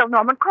off to kill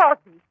Norman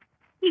Crosby.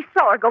 He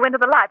saw her go into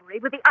the library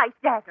with the ice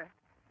dagger.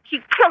 She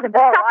killed him to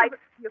All stop right. him.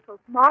 You're so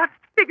smart.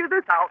 Figure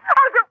this out.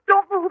 Oh, just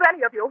don't move,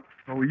 any of you.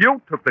 So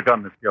you took the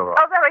gun, Miss Gilroy.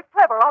 A very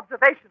clever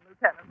observation,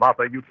 Lieutenant.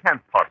 Martha, you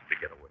can't possibly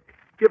get away.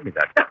 Give me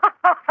that gun.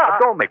 But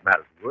don't make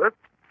matters worse.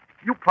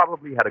 You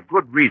probably had a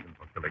good reason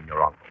for killing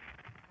your uncle.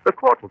 The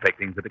court will take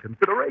things into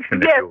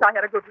consideration. Yes, I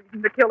had a good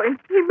reason to kill him.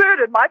 He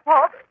murdered my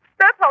father.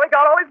 That's how he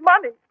got all his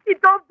money. He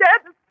drove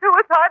Dad to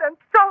suicide and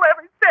stole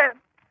every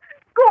cent.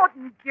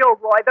 Gordon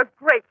Gilroy, the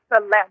great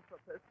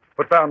philanthropist.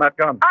 Put down that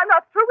gun. I'm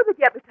not through with it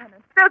yet,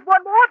 Lieutenant. There's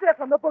one more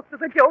death on the books of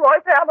the Gilroy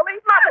family.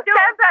 Mother,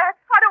 stand back.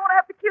 I don't want to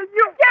have to kill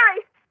you.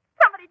 Jerry,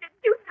 somebody did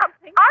do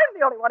something. I'm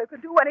the only one who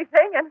could do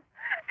anything, and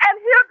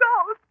here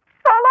goes.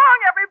 So long,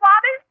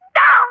 everybody.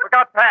 Down! Look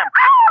out, Pam.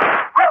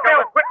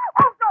 Quick.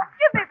 Oh, don't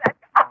give me that.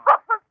 Oh,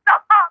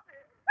 stop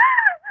it.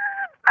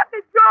 Let me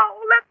go.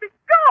 Let me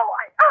go.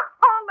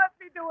 Let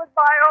me do it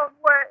my own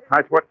way.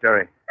 Nice work,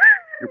 Jerry.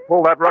 You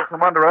pulled that rug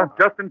from under her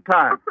just in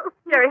time.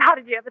 Jerry, how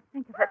did you ever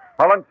think of it?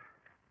 Mullins,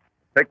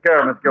 take care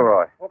of Miss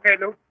Gilroy. Okay,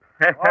 Luke.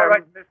 All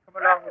right, miss,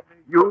 come along with me.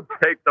 You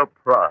take the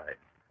prize.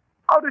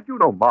 How did you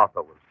know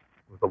Martha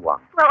was the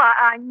one? Well,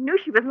 I knew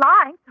she was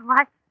lying, so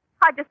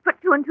I just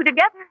put two and two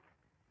together.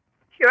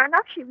 Sure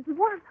enough, she was the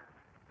one.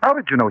 How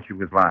did you know she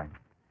was lying?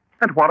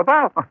 And what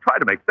about? Try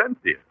to make sense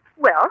here.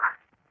 Well,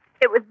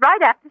 it was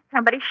right after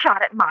somebody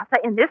shot at Martha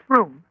in this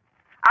room.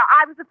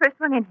 I was the first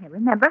one in here,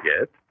 remember?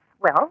 Yes.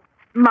 Well,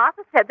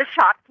 Martha said the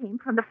shot came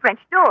from the French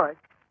doors.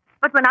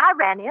 But when I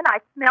ran in, I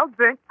smelled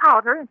burnt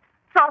powder and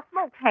saw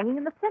smoke hanging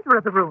in the center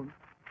of the room.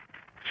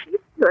 She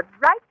stood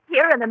right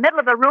here in the middle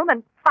of the room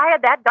and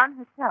fired that gun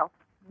herself.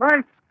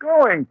 Nice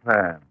going,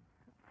 Pam.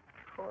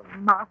 Poor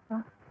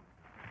Martha.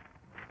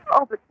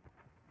 Oh, but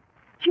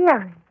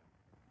Jerry,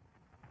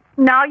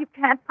 now you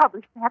can't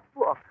publish that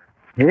book.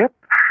 Yep.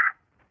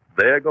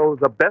 There goes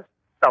a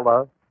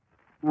bestseller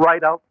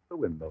right out the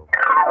window.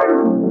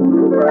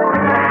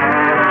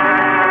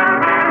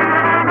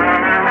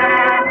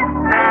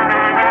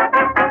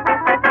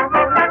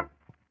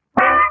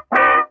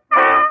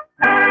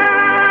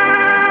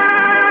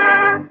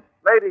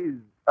 Ladies,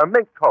 a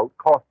mink coat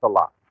costs a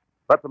lot,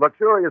 but the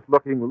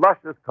luxurious-looking,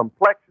 luscious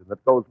complexion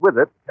that goes with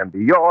it can be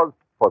yours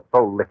for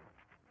so little.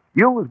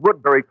 Use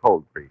Woodbury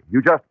Cold Cream.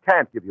 You just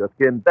can't give your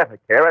skin better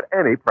care at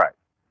any price.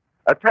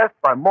 A test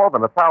by more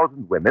than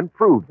 1,000 women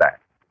proved that.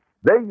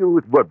 They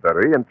used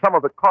Woodbury in some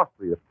of the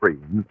costliest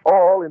creams,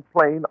 all in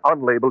plain,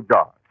 unlabeled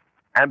jars.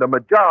 And a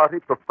majority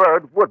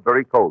preferred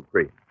Woodbury Cold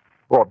Cream.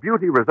 For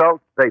beauty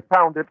results, they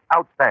found it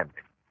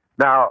outstanding.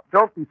 Now,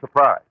 don't be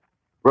surprised.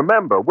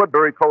 Remember,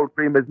 Woodbury Cold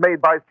Cream is made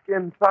by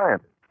skin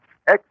scientists,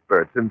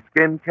 experts in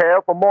skin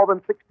care for more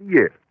than 60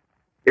 years.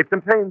 It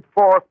contains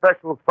 4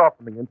 special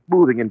softening and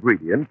smoothing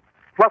ingredients,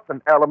 plus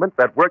an element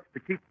that works to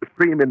keep the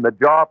cream in the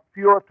jar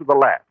pure to the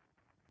last.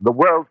 The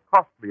world's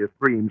costliest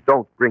creams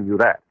don't bring you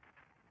that.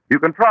 You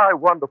can try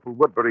wonderful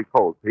Woodbury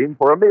Cold Cream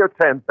for a mere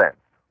 10 cents,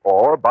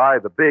 or buy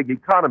the big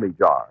economy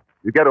jar.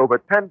 You get over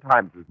 10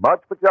 times as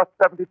much for just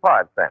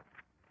 75 cents.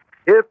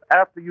 If,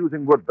 after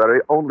using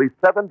Woodbury only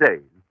 7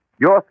 days,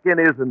 your skin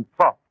isn't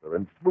softer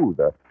and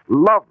smoother,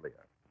 lovelier,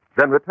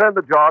 then return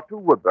the jar to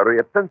Woodbury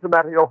at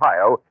Cincinnati,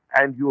 Ohio,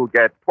 and you'll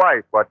get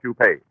twice what you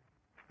paid.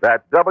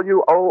 That's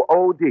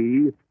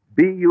Woodbury.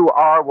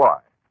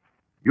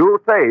 You'll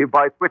save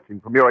by switching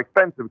from your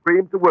expensive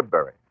cream to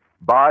Woodbury.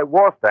 Buy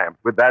war stamps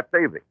with that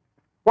saving.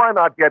 Why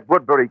not get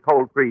Woodbury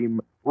Cold Cream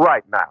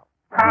right now?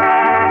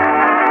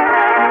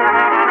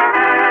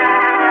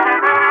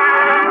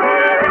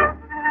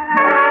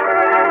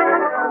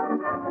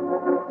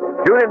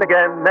 Tune in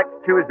again next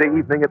Tuesday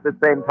evening at the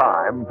same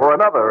time for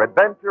another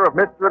adventure of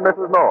Mr. and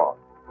Mrs. North,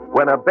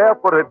 when a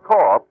barefooted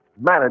corpse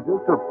manages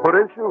to put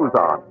his shoes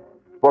on.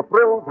 For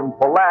thrills and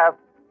for laughs,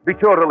 be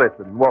sure to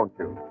listen, won't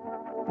you?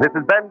 This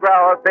is Ben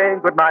Brower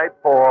saying goodnight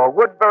for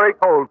Woodbury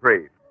Cold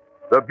Cream,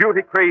 the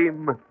beauty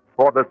cream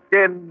for the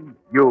skin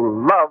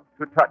you love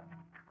to touch.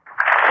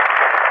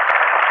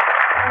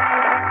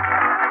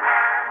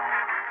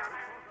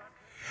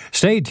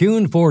 Stay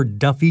tuned for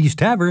Duffy's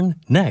Tavern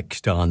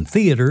next on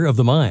Theater of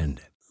the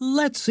Mind.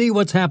 Let's see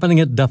what's happening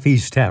at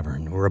Duffy's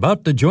Tavern. We're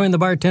about to join the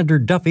bartender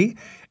Duffy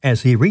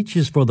as he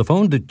reaches for the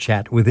phone to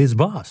chat with his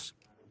boss.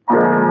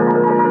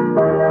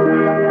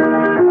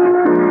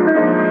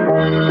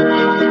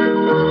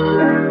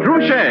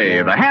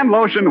 Trouche, the hand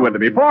lotion with the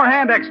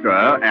beforehand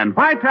extra, and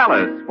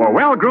Vitalis for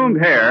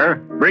well-groomed hair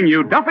bring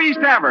you Duffy's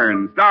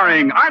Tavern,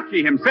 starring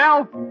Archie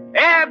himself,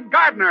 Ed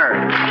Gardner.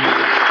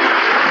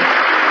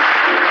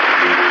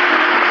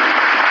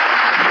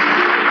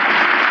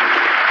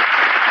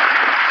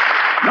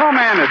 No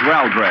man is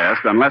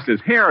well-dressed unless his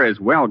hair is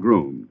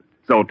well-groomed.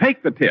 So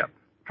take the tip.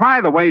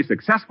 Try the way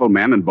successful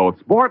men in both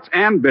sports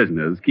and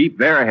business keep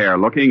their hair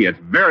looking its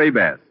very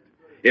best.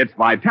 It's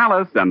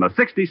Vitalis and the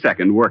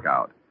 60-second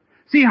workout.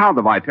 See how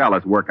the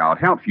Vitalis workout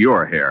helps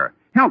your hair,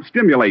 helps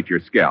stimulate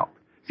your scalp.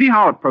 See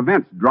how it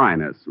prevents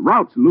dryness,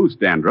 routes loose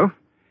dandruff,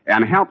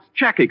 and helps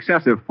check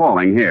excessive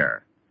falling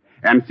hair.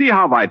 And see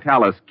how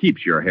Vitalis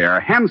keeps your hair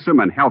handsome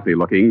and healthy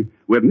looking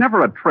with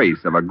never a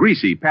trace of a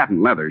greasy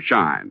patent leather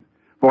shine.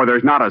 For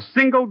there's not a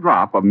single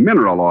drop of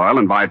mineral oil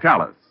in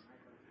Vitalis.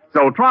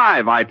 So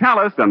try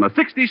Vitalis and the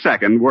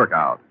 60-second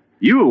workout.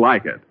 You'll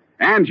like it,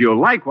 and you'll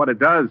like what it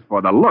does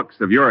for the looks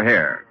of your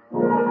hair.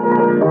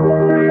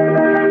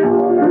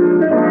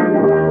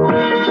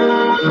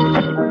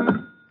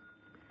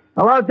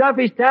 Hello,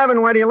 Duffy's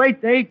Tavern. Whether you're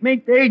late to eat,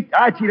 meat to eat,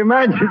 Archie the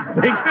manager. Right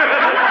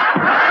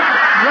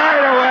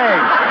away.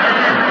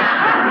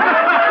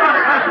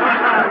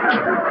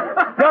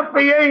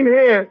 Duffy ain't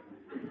here.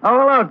 Oh,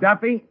 hello,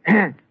 Duffy.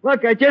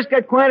 Look, I just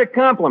got quite a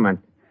compliment.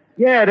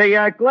 Yeah,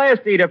 the glass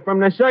eater from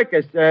the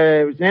circus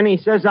was in. He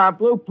says our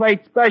blue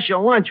plate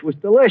special lunch was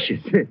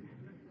delicious.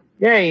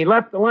 Yeah, he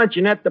left the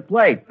luncheon at the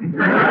plate.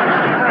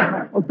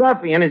 Well,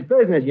 Duffy, in his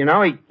business, you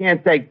know, he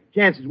can't take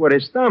chances with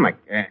his stomach.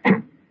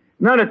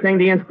 Another thing,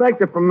 the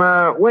inspector from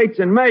Weights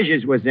and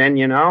Measures was in,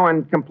 you know,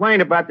 and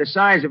complained about the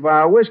size of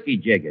our whiskey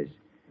jiggers.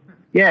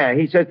 Yeah,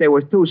 he says they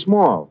was too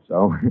small,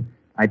 so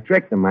I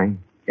tricked him. I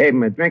gave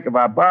him a drink of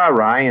our bar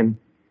rye, and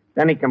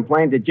then he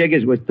complained the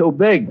jiggers was too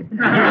big.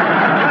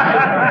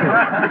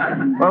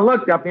 Well,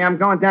 look, Duffy, I'm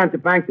going down to the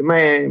bank to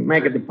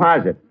make a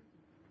deposit.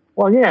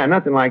 Well, yeah,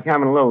 nothing like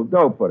having a little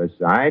dough put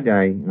aside.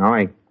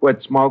 I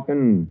quit smoking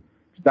and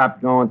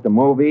stopped going to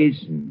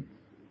movies and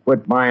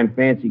quit buying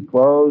fancy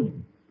clothes,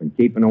 been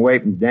keeping away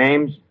from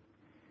dames.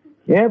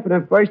 Yeah, for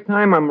the first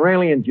time, I'm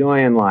really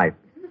enjoying life.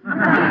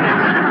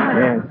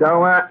 Yeah,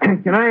 so,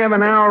 can I have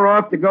an hour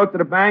off to go to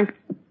the bank?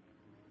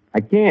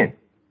 I can't.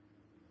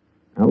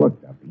 Now,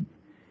 look, Duffy.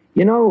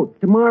 You know,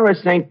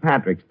 tomorrow's St.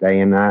 Patrick's Day,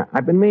 and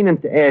I've been meaning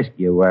to ask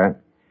you,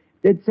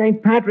 did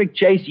St. Patrick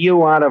chase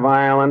you out of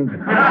Ireland?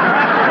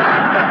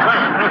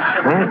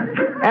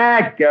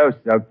 Huh? Go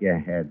soak your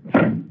head.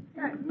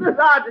 Miss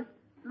Archie,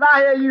 did I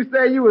hear you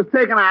say you was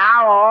taking an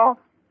hour off?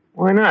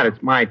 Why not?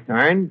 It's my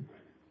turn.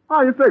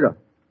 How you figure?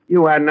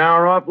 You had an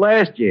hour off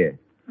last year.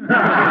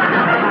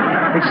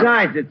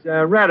 Besides, it's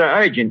rather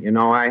urgent, you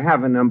know. I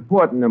have an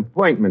important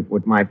appointment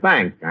with my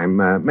bank.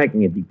 I'm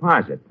making a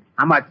deposit.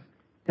 How much?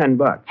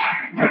 $10.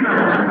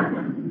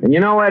 And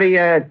you know what?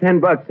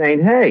 $10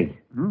 ain't hay.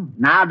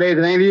 Nowadays,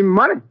 it ain't even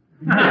money.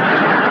 All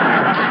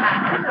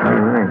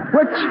right.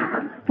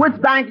 Which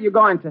bank are you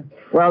going to?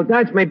 Well,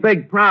 that's my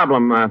big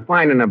problem,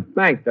 finding a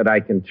bank that I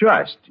can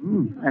trust.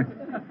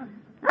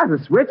 That's a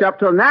switch. Up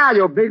till now,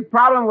 your big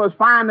problem was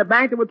finding a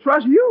bank that would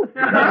trust you.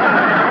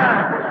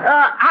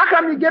 How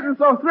come you're getting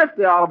so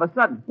thrifty all of a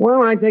sudden?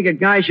 Well, I think a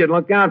guy should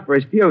look out for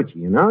his future,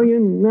 you know. You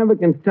never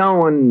can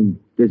tell when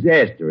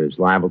disaster is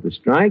liable to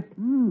strike.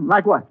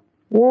 Like what?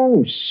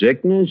 Oh,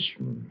 sickness,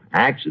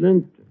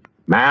 accident,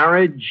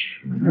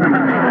 marriage.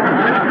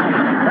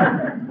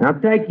 Now,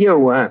 take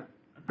you.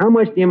 How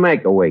much do you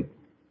make a week?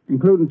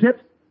 Including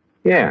tips?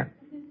 Yeah.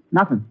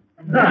 Nothing.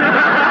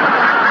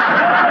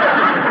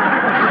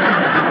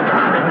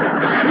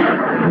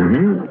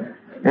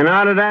 And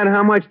out of that,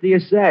 how much do you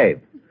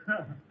save?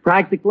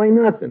 Practically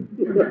nothing.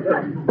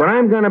 But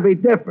I'm going to be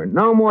different.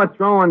 No more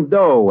throwing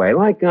dough away,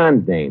 like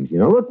on dames. You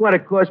know, look what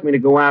it cost me to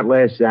go out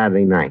last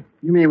Saturday night.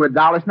 You mean with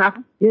dollar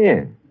snapping?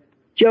 Yeah.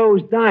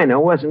 Joe's Diner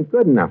wasn't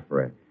good enough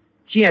for her.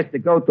 She has to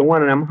go to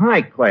one of them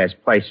high-class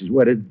places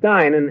where there's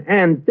dining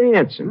and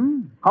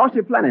dancing. Cost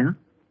you plenty, huh?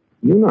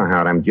 You know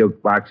how them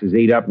jukeboxes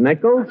eat up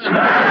nickels.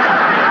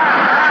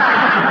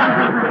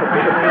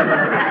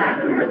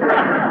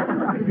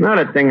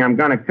 Another thing I'm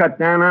going to cut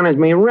down on is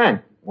me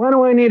rent. Why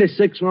do I need a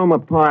 6-room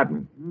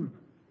apartment?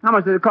 How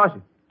much did it cost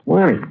you?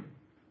 20.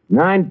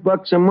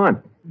 $9 a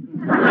month.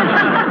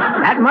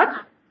 That much?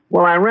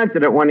 Well, I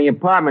rented it when the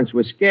apartments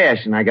were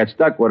scarce and I got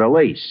stuck with a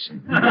lease.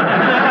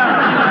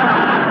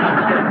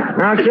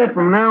 Now, sir,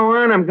 from now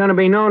on, I'm going to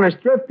be known as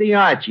Thrifty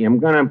Archie. I'm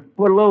going to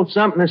put a little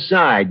something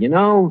aside, you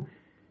know.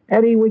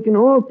 Eddie, we can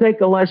all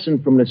take a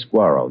lesson from the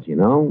squirrels, you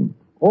know.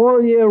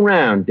 All year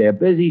round, they're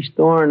busy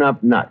storing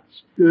up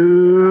nuts.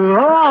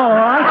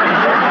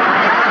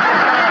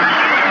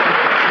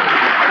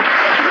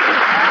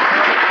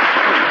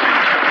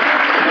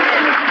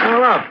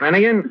 Hello,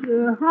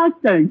 Finnegan. How's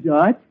things,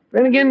 George?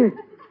 Finnegan,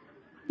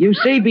 you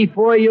see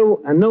before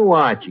you a new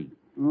Archie.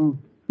 Oh,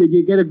 did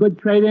you get a good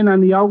trade-in on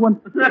the old one?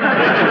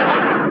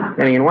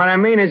 Finnegan, what I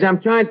mean is I'm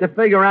trying to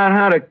figure out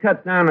how to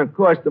cut down the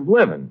cost of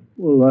living.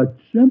 Well, that's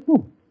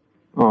simple.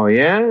 Oh,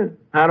 yeah?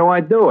 How do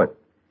I do it?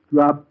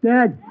 Drop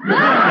dead.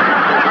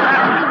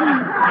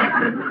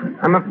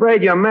 I'm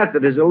afraid your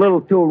method is a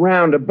little too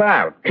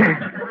roundabout.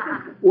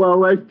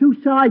 Well, there's two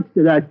sides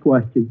to that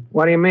question.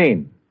 What do you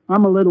mean?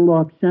 I'm a little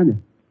off-center.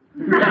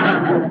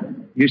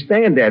 You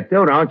stand there,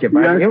 too, don't you?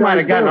 Yes, You might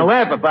have gotten do. a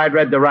laugh if I'd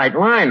read the right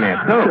line there,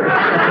 too.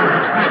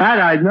 That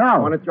I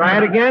know. Want to try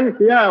it again?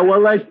 Yeah,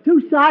 well, there's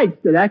two sides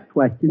to that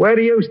question. Where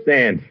do you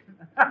stand?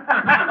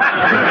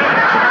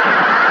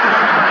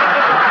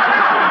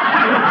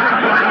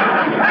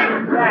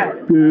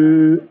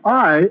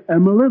 I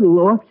am a little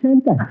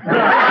off-center.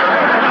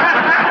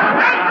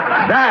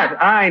 That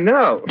I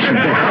know.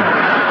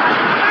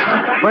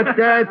 But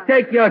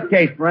take your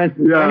case, for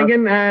instance,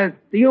 Finnegan.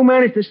 Do you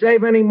manage to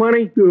save any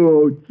money?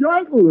 Oh,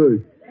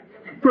 certainly.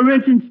 For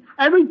instance,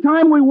 every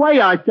time we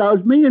weigh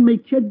ourselves, me and me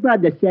kid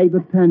brother save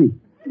a penny.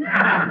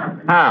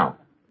 How?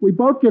 We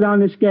both get on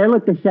the scale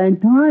at the same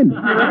time.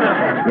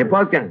 You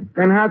both can.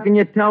 Then how can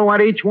you tell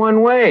what each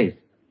one weighs?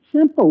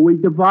 Simple. We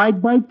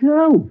divide by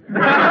 2.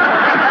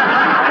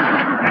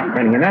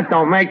 Finnegan, that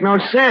don't make no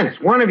sense.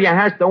 One of you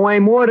has to weigh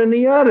more than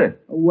the other.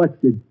 What's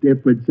the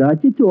difference, Arch?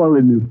 It's all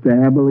in the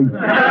family.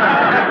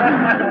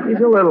 He's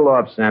a little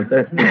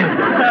off-center.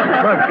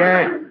 Look,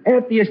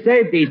 after you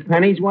save these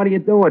pennies, what do you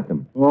do with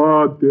them?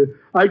 Oh,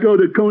 I go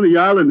to Coney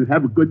Island and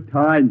have a good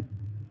time.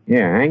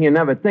 Yeah, and you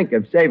never think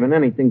of saving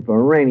anything for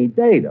a rainy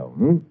day, though,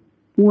 hmm?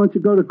 Who wants to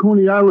go to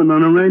Coney Island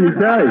on a rainy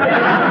day?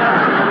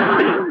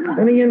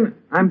 Finnegan,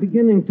 I'm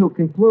beginning to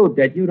conclude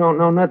that you don't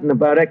know nothing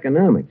about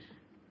economics.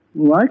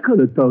 Well, I could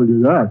have told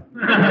you that.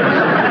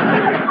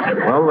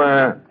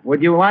 Well,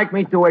 would you like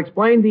me to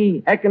explain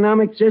the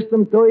economic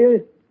system to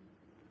you?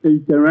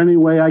 Is there any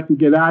way I can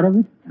get out of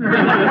it?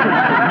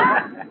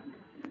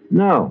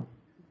 No.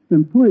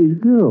 Then please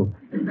do.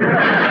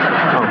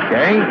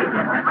 Okay.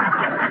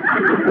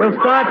 We'll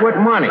start with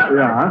money.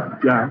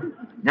 Yeah.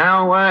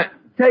 Now,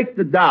 take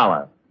the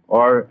dollar,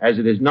 or as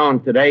it is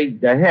known today,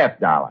 the half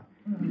dollar.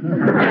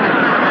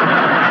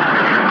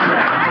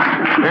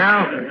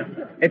 Now,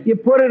 if you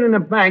put it in a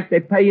bank, they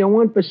pay you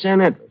 1%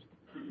 interest.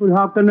 But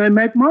how can they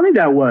make money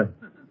that way?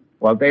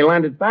 Well, they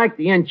lend it back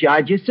to you and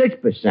charge you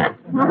 6%.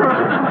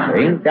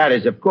 See? That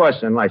is, of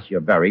course, unless you're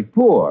very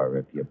poor.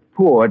 If you're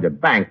poor, the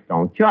bank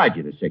don't charge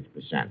you the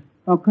 6%.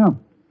 How come?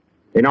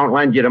 They don't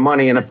lend you the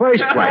money in the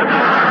first place.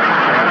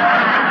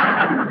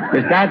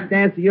 Does that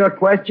answer your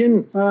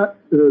question?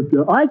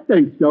 I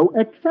think so,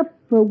 except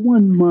for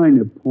one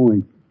minor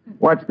point.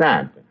 What's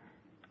that?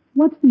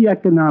 What's the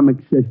economic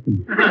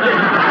system?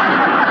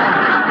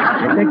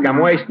 I think I'm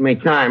wasting my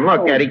time.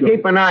 Look, Eddie,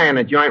 keep an eye on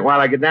the joint while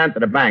I get down to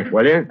the bank,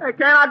 will you? Hey,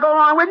 can I go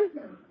along with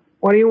you?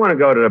 What do you want to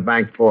go to the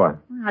bank for?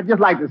 I'd just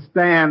like to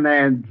stand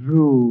there and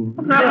drool.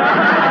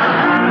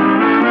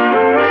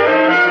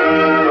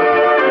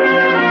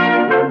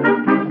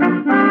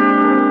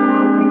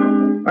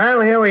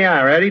 Well, here we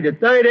are, Eddie. The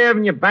Third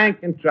Avenue Bank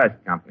and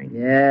Trust Company.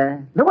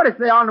 Yeah. Look what it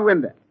say on the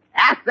window.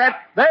 Asset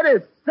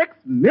 $36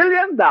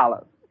 million.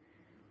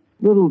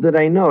 Little did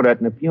I know that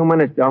in a few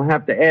minutes they'll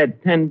have to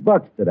add $10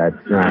 to that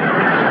sign.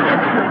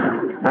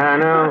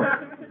 Now,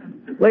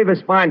 leave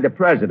us find the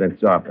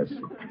president's office.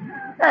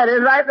 That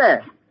is right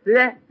there. See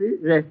that? See?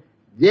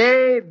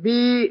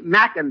 J.B.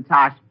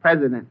 McIntosh,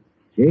 president.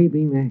 J.B.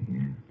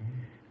 McIntosh.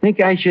 Think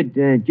I should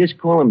just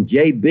call him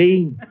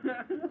J.B.?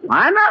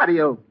 Why not?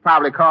 He'll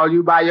probably call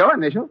you by your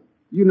initials.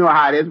 You know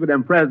how it is with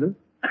them presidents.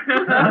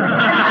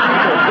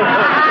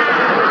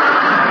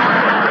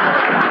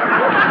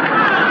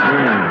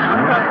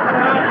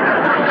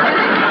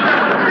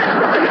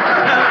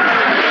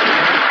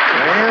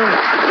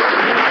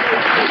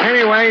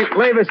 Anyway,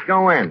 leave us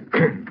go in.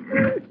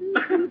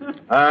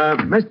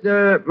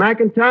 Mr.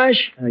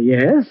 McIntosh?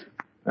 Yes?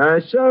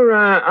 Sir,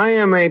 I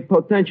am a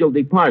potential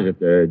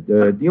depositor.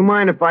 Do you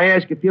mind if I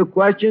ask a few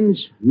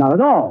questions? Not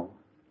at all.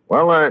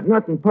 Well,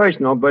 nothing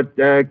personal, but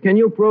can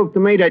you prove to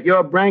me that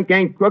your bank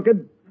ain't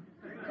crooked?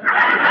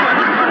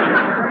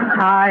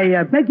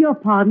 I beg your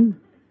pardon?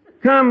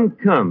 Come,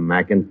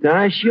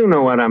 McIntosh. You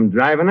know what I'm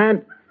driving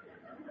at.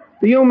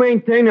 Do you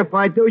maintain a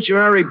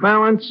fiduciary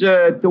balance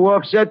to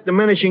offset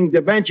diminishing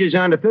debentures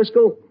on the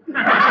fiscal?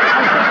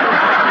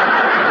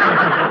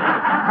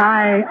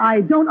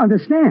 I don't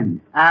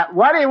understand.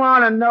 What he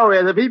want to know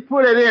is if he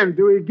put it in,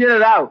 do he get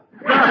it out?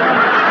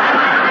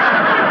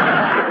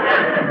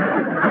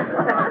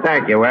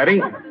 Thank you,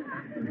 Eddie.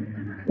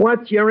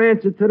 What's your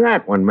answer to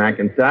that one,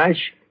 McIntosh?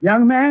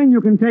 Young man,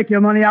 you can take your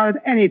money out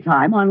at any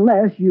time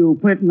unless you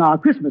put it in our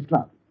Christmas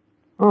club.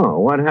 Oh,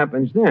 what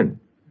happens then?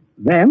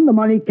 Then the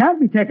money can't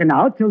be taken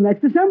out till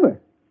next December.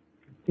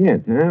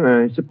 Can't,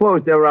 huh? I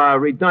suppose there are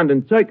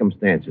redundant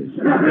circumstances.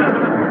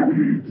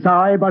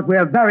 Sorry, but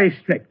we're very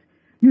strict.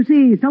 You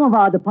see, some of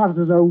our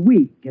depositors are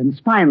weak and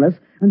spineless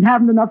and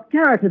haven't enough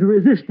character to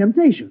resist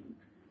temptation.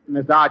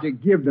 Miss Archie,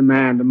 give the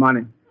man the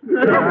money.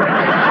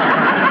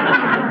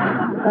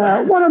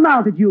 What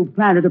amount did you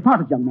plan to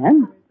deposit, young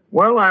man?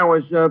 Well, I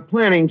was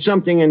planning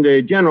something in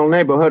the general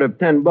neighborhood of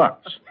 $10.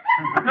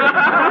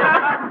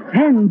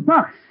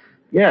 $10?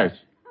 Yes.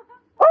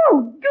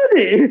 Oh,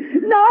 goody!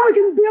 Now we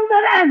can build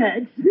that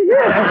annex.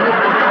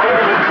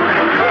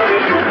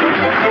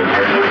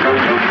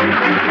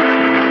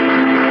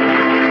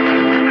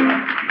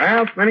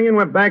 Well, Finnegan,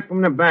 we're back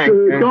from the bank.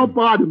 Don't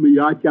bother me,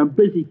 Archie. I'm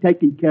busy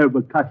taking care of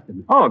a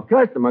customer. Oh, a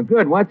customer.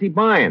 Good. What's he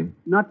buying?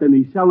 Nothing.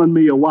 He's selling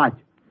me a watch.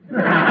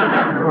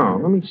 Oh,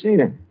 let me see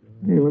that.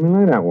 Hey, let me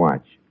look at that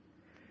watch.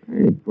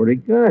 Hey, pretty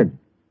good.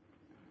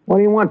 What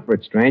do you want for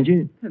it,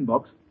 stranger?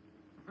 $10.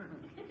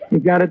 You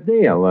got a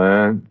deal.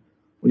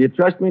 Will you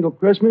trust me till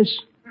Christmas?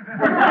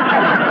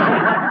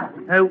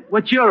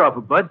 What's your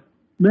offer, Bud?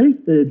 Me?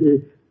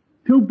 $2.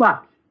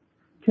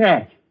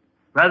 Cash.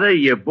 Brother,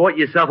 you bought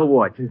yourself a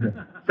watch.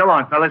 So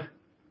long, fellas.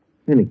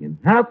 Finnegan,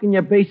 how can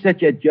you be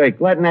such a jerk,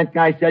 letting that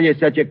guy sell you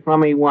such a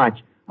crummy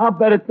watch? I'll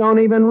bet it don't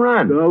even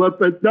run. Well, if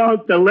it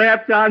don't, the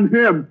laugh's on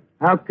him.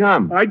 How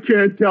come? I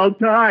can't tell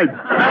time.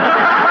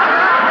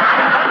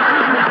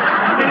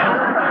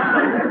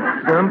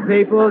 Some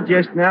people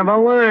just never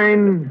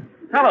learn.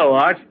 Hello,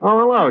 Arch. Oh,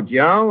 hello,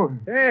 Joe.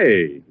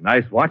 Hey,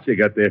 nice watch you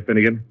got there,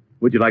 Finnegan.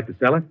 Would you like to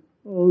sell it?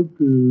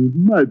 Okay,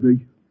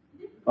 maybe.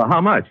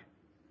 How much?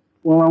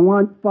 Well, I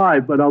want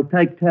 5, but I'll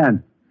take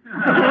 10.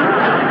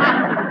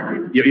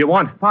 You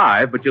want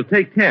 5, but you'll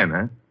take 10,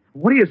 huh?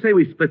 What do you say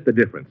we split the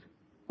difference?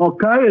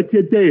 Okay, it's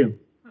a deal.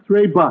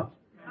 $3.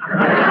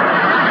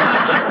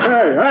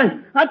 Hey,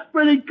 that's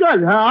pretty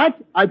good, huh?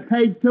 I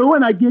paid 2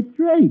 and I get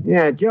 3.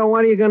 Yeah, Joe,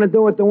 what are you going to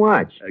do with the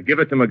watch? Give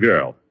it to my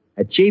girl.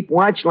 A cheap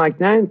watch like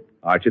that?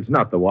 Arch, it's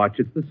not the watch,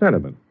 it's the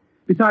sentiment.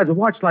 Besides, a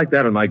watch like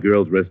that on my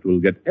girl's wrist will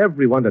get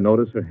everyone to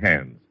notice her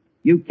hands.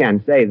 You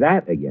can say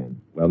that again.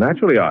 Well,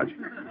 naturally, Arch.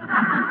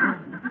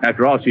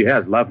 After all, she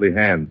has lovely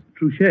hands.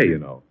 Trouchet, you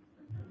know.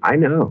 I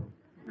know.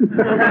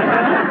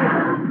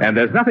 And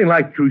there's nothing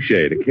like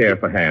Trouchet to care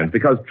for hands,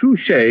 because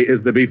Trouchet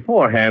is the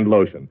before-hand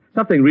lotion.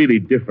 Something really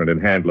different in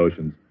hand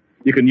lotions.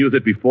 You can use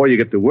it before you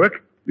get to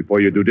work,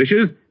 before you do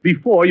dishes,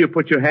 before you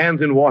put your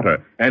hands in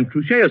water. And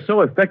Trouchet is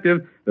so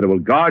effective that it will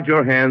guard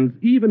your hands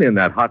even in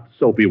that hot,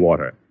 soapy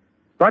water.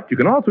 But you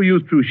can also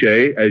use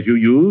Trouchet as you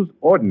use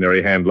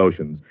ordinary hand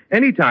lotions,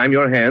 anytime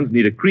your hands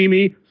need a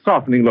creamy,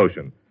 softening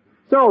lotion.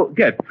 So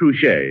get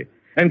Trouchet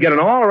and get an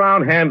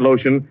all-around hand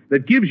lotion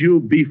that gives you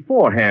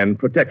beforehand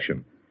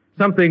protection,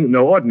 something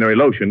no ordinary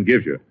lotion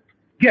gives you.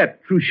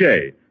 Get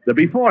Trouchet, the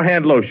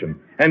beforehand lotion,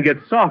 and get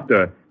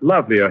softer,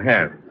 lovelier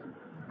hands.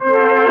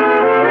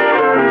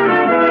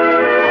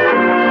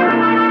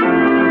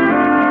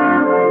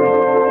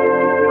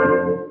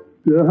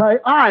 Hey,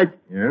 Art.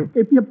 Yeah?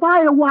 If you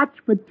buy a watch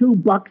for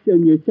 $2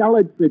 and you sell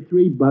it for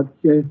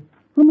 $3,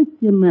 how much do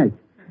you make?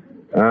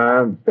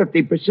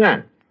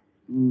 50%.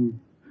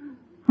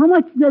 How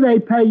much do they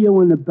pay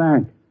you in the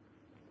bank?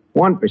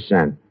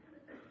 1%.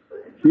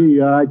 Gee,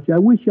 Arch, I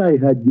wish I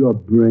had your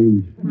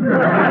brains.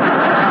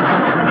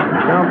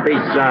 Don't be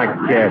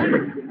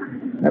sarcastic.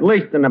 At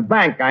least in the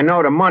bank, I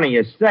know the money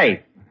is safe.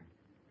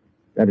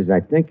 That is, I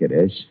think it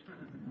is.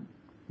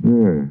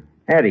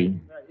 Eddie.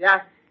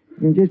 Yeah?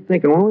 I'm just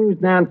thinking, when we was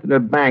down to the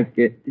bank,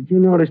 did you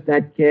notice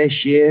that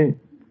cashier?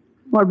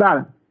 What about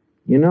him?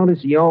 You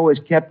notice he always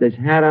kept his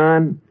hat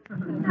on?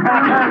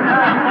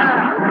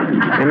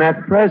 And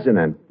that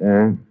president,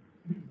 that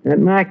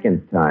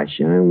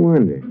McIntosh, I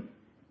wonder.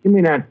 Give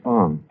me that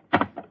phone.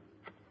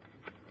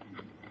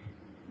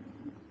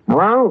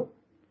 Hello?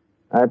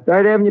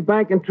 Third Avenue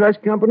Bank and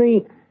Trust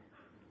Company?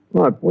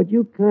 Look, would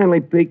you kindly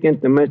peek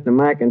into Mr.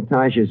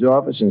 McIntosh's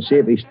office and see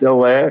if he's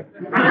still there?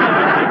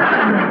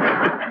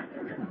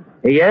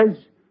 He is?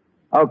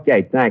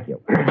 Okay, thank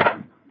you.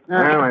 Well,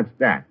 that's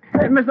that.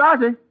 Hey, Miss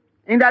Archie,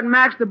 ain't that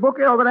Max the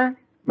bookie over there?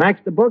 Max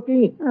the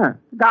bookie? Yeah,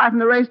 the guy from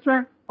the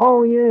racetrack?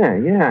 Oh,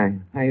 yeah.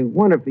 I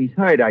wonder if he's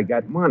heard I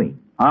got money.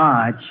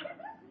 Arch.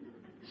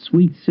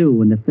 Sweet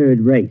Sue in the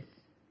third race.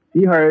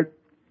 He heard.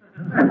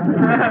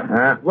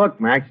 Look,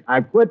 Max,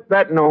 I quit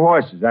betting the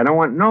horses. I don't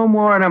want no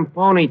more of them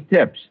phony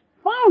tips.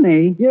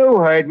 Phony? You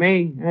heard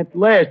me. That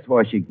last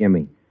horse you give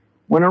me.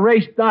 When a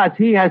race starts,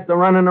 he has to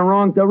run in the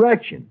wrong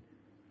direction.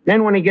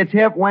 Then when he gets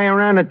halfway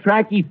around the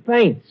track, he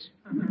faints.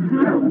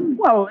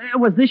 Well, it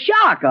was the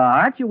shock,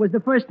 Arch. It was the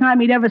first time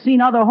he'd ever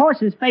seen other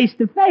horses face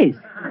to face.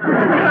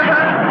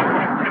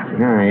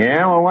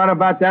 Yeah? Well, what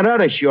about that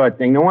other short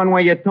thing? The one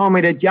where you told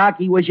me the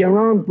jockey was your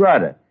own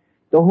brother.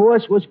 The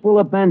horse was full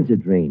of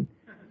Benzedrine.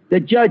 The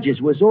judges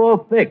was all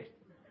fixed.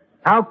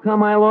 How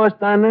come I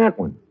lost on that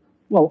one?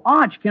 Well,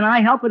 Arch, can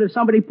I help it if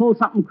somebody pulls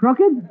something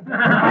crooked?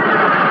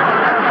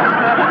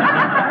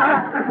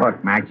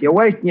 Look, Max, you're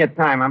wasting your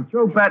time. I'm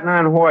through betting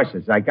on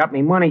horses. I got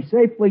me money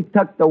safely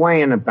tucked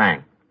away in the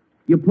bank.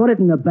 You put it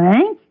in the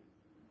bank?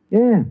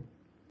 Yeah.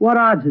 What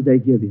odds did they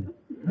give you?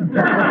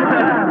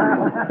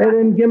 They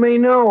didn't give me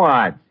no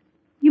odds.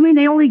 You mean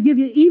they only give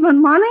you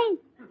even money?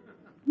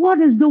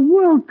 What is the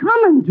world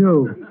coming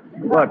to?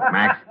 Look,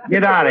 Max,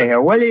 get out of here,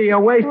 will you?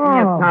 You're wasting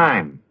your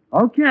time.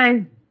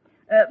 Okay.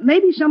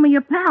 Maybe some of your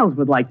pals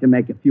would like to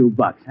make a few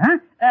bucks, huh?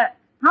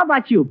 How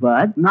about you,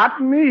 Bud? Not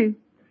me.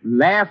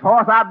 Last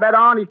horse I bet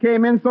on, he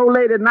came in so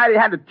late at night he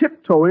had to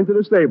tiptoe into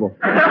the stable.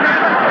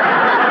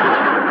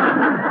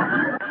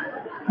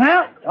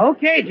 Well,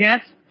 okay,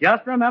 gents.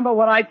 Just remember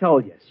what I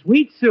told you.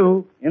 Sweet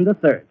Sue in the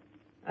third.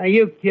 Are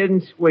you kidding,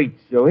 Sweet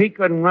Sue? He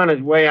couldn't run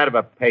his way out of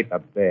a paper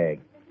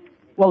bag.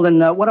 Well, then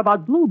what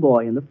about Blue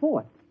Boy in the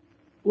fourth?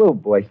 Blue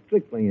Boy,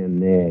 strictly a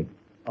nag.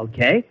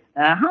 Okay.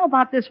 How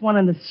about this one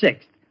in the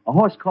sixth? A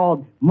horse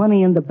called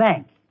Money in the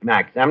Bank.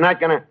 Max, I'm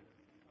not gonna...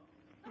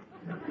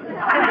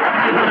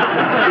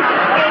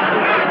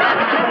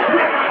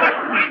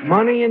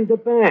 Money in the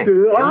bank.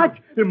 Arch,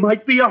 it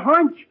might be a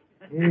hunch.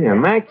 Yeah,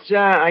 Max,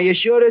 are you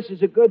sure this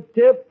is a good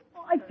tip?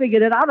 I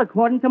figured it out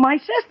according to my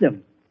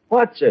system.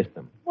 What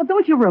system? Well,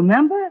 don't you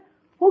remember?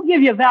 Who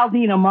gave you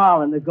Valdina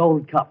Mall in the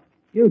Gold Cup?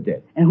 You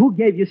did. And who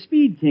gave you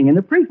Speed King in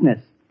the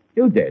Preakness?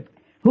 You did.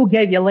 Who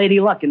gave you Lady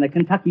Luck in the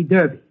Kentucky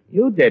Derby?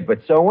 You did,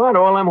 but so what?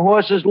 All them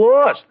horses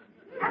lost.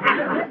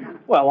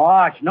 Well,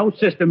 Arch, no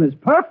system is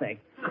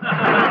perfect.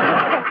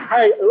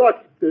 Hey,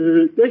 look,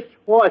 this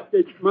horse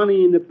that's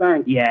Money in the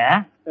Bank.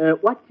 Yeah?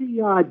 What's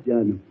the odds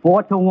on him?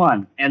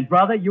 4-1. And,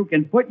 brother, you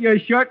can put your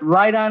shirt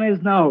right on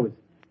his nose.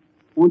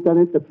 Won't that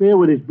interfere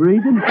with his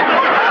breathing?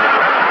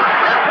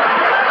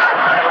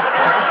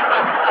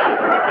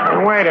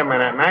 Wait a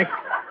minute, Max.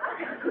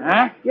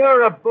 Huh?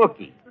 You're a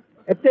bookie.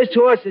 If this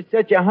horse is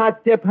such a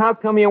hot tip, how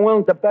come you're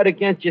willing to bet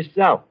against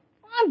yourself?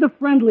 I'm the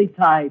friendly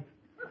type.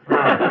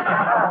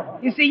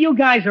 You see, you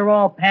guys are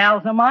all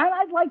pals of mine.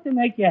 I'd like to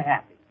make you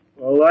happy.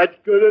 Well, that's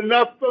good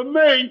enough for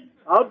me.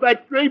 I'll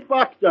bet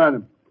 $3 on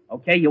him.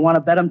 Okay, you want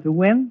to bet him to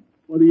win?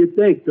 What do you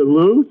think, to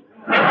lose?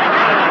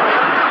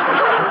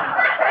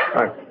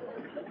 Look,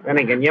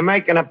 Finnegan, you're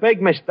making a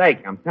big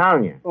mistake, I'm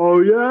telling you. Oh,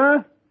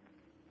 yeah?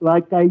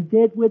 Like I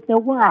did with the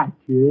watch,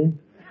 huh?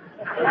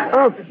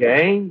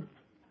 Okay.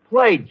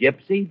 Play,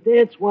 Gypsy.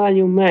 Dance while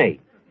you may.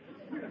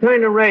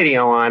 Turn the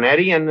radio on,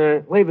 Eddie, and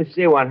leave us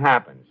see what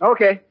happens.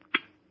 Okay.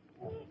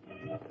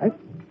 Wait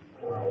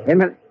a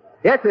minute.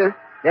 That's it.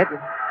 That's it.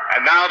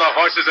 And now the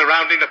horses are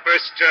rounding the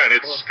first turn.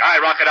 It's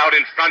Skyrocket out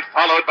in front,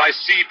 followed by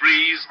Sea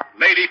Breeze,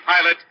 Lady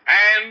Pilot,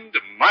 and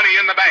Money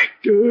in the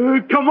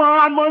Bank. Come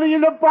on, Money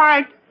in the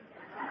Bank.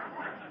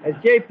 As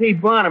J.P.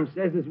 Bonham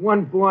says, there's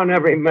one born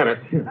every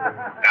minute.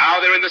 Now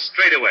they're in the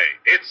straightaway.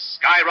 It's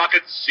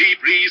Skyrocket, Sea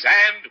Breeze,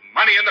 and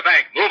Money in the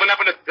Bank, moving up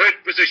into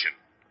third position.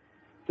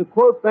 To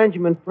quote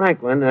Benjamin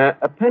Franklin,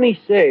 a penny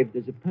saved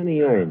is a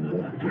penny earned.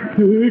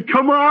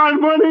 Come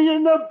on, Money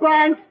in the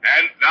Bank.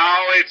 And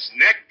now it's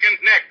neck and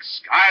neck,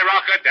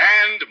 Skyrocket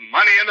and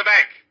Money in the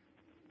Bank.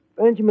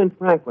 Benjamin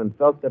Franklin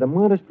felt that a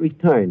modest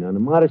return on a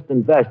modest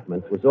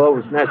investment was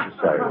always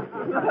necessary.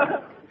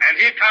 And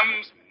here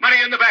comes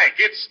Money in the Bank.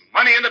 It's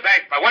Money in the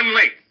Bank by 1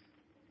 length.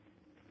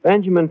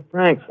 Benjamin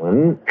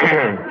Franklin...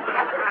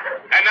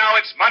 And now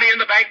it's Money in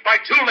the Bank by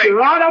 2 lengths.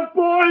 You're out of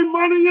boy,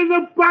 Money in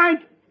the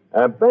Bank.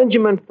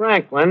 Benjamin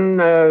Franklin...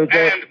 And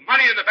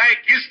Money in the Bank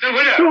is the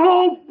winner.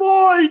 Oh,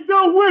 boy,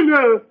 the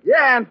winner.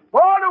 Yeah, and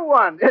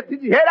 4-1.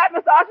 Did you hear that,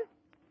 Mr. Archie?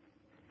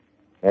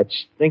 That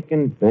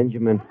stinking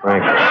Benjamin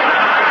Franklin.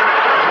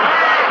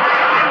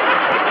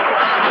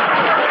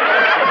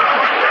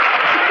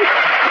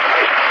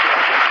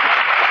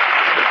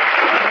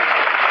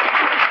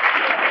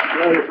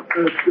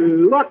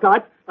 Look,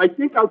 Art, I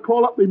think I'll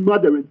call up my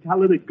mother and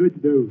tell her the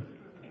good news.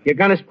 You're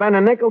going to spend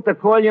a nickel to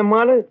call your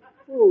mother?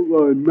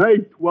 Oh,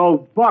 mate,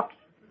 $12.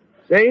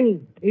 See?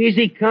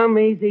 Easy come,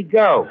 easy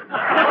go.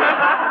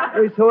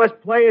 These horse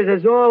players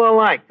is all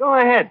alike. Go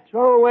ahead,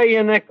 throw away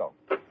your nickel.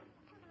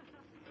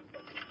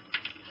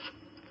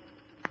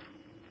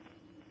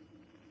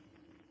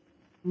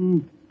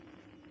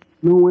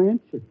 No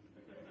answer.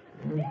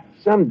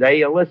 Someday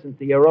you'll listen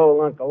to your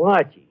old Uncle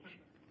Archie.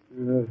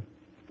 I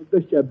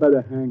guess I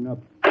better hang up.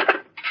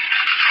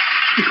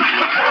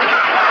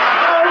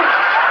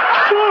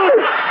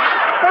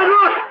 Hey,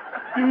 look!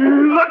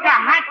 Look, a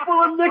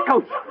hatful of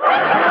nickels.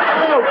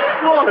 Oh,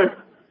 boy.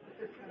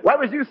 What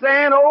was you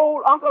saying,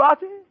 old Uncle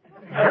Archie?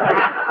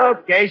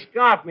 Okay,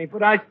 scoff me,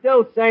 but I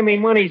still say me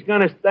money's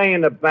gonna stay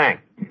in the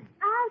bank.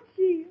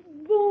 Archie,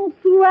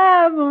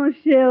 bonsoir, mon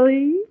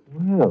chéri.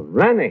 Well,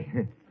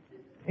 Rennie,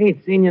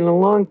 ain't seen you in a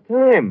long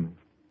time.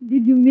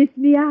 Did you miss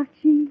me,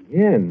 Archie?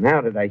 Yeah,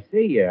 now that I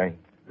see you, I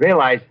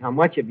realize how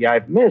much of you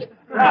I've missed.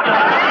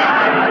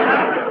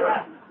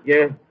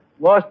 You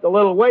lost a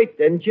little weight,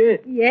 didn't you?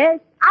 Yes,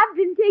 I've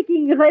been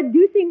taking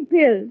reducing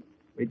pills.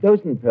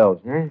 Reducing pills,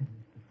 huh?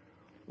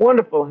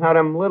 Wonderful how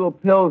them little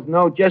pills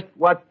know just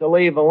what to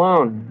leave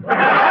alone.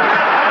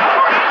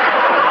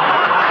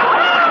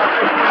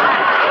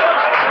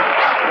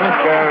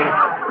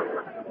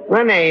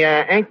 Renee,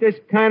 ain't this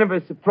kind of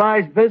a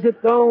surprise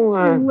visit,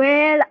 though?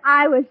 Well,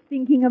 I was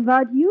thinking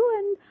about you,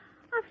 and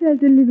I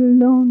felt a little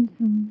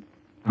lonesome.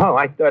 Oh,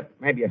 I thought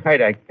maybe you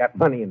heard I got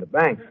money in the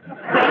bank.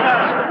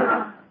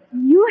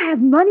 You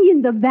have money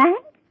in the bank?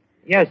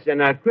 Yes,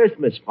 in a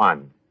Christmas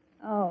fund.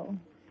 Oh.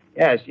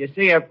 Yes, you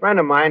see, a friend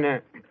of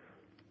mine,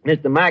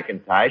 Mr.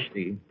 McIntosh,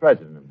 the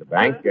president of the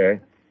bank,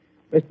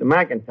 Mr.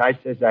 McIntosh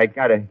says I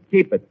gotta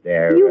keep it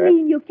there. You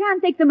mean you can't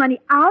take the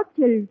money out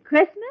till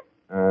Christmas?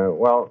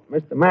 Well,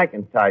 Mr.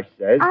 McIntosh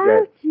says that...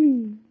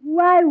 Archie,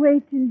 why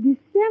wait till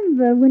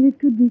December when it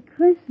could be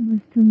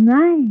Christmas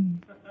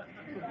tonight?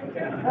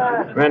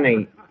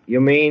 Rennie,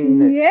 you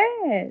mean...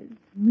 Yes,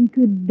 we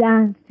could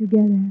dance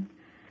together,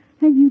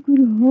 and you could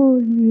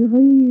hold me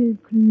real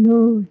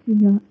close in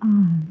your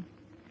arms.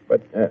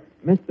 But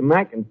Mr.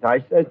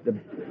 McIntosh says the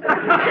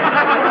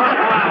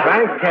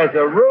bank has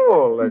a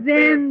rule that...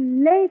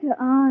 Then later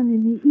on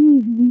in the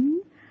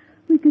evening,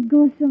 we could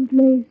go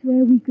someplace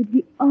where we could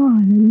be all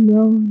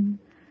alone.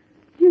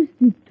 Just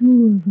the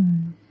two of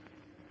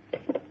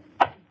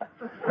us.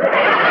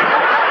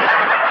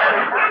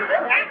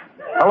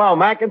 Hello,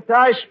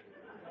 McIntosh.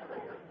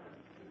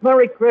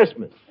 Merry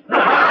Christmas.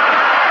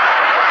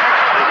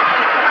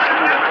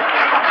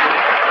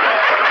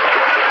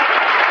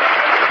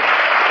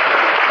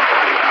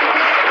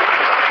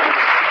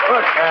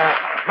 Look,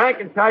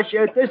 McIntosh,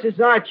 this is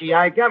Archie.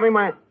 I got me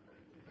my...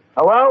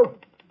 Hello?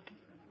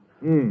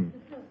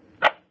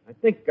 I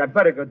think I'd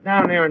better go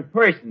down there in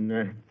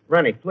person.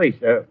 Rennie, please,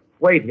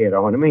 wait here,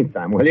 though, in the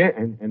meantime, will you?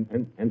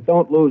 And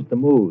don't lose the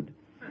mood.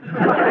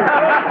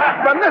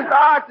 But, Mr.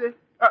 Archie,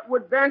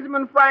 would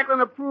Benjamin Franklin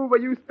approve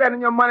of you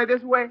spending your money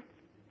this way?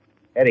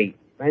 Eddie,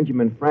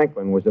 Benjamin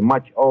Franklin was a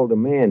much older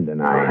man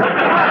than I am.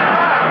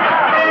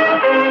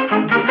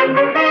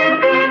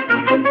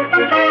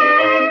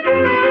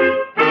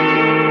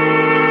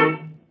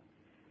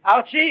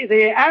 Archie,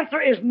 the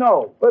answer is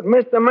no. But,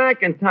 Mr.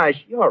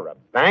 McIntosh, you're a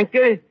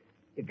banker.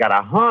 You got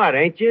a heart,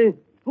 ain't you?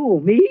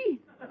 Who, me?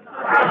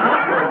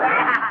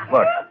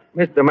 Look,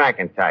 Mr.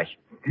 McIntosh,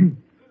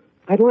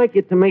 I'd like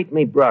you to meet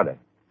me brother.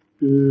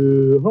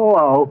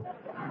 Hello.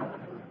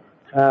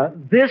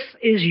 This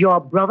is your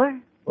brother?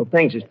 Well,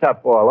 things is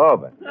tough all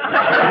over.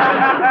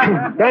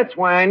 That's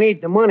why I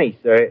need the money,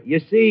 sir. You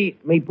see,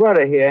 me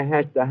brother here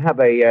has to have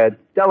a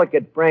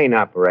delicate brain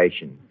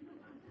operation.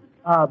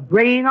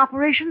 Brain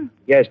operation?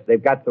 Yes,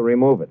 they've got to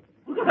remove it.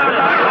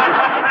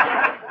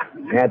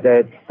 Yeah,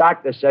 the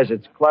doctor says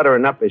it's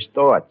cluttering up his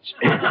thoughts.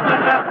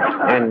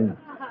 and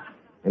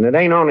it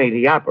ain't only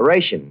the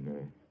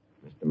operation,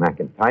 Mr.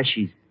 McIntosh.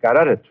 He's got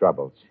other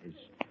troubles. His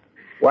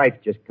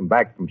wife just come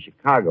back from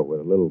Chicago with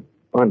a little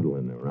bundle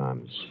in her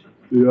arms.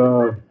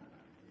 Yeah,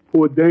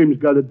 poor dame's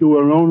got to do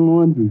her own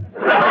laundry.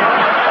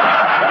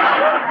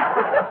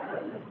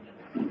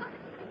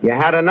 You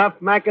had enough,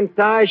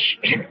 McIntosh?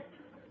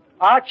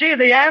 Archie,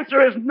 the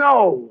answer is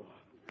no.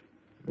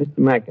 Mr.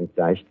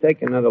 McIntosh,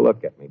 take another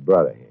look at me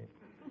brother here.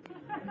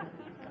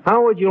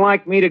 How would you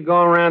like me to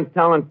go around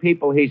telling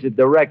people he's a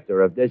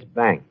director of this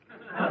bank?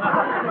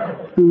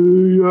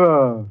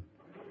 Yeah.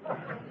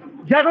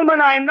 Gentlemen,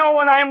 I know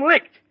when I'm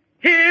licked.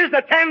 Here's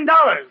the $10.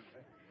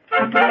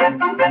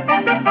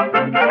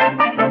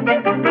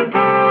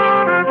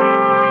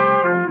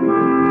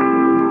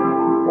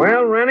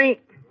 Well,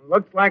 Rennie,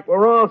 looks like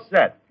we're all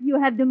set. You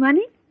have the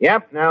money?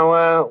 Yep.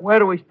 Now, where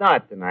do we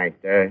start tonight?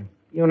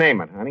 You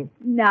name it, honey.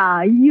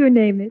 Nah, you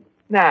name it.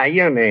 Nah,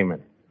 you name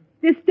it.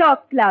 The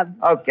Stock Club.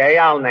 Okay,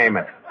 I'll name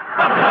it.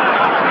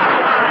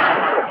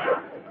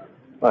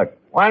 Look,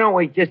 why don't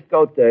we just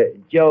go to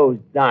Joe's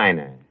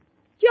Diner?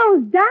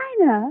 Joe's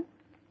Diner?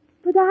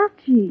 But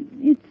Archie,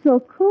 it's so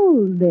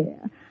cold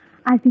there.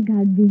 I think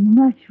I'd be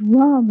much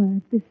warmer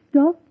at the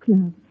Stock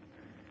Club.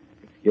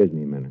 Excuse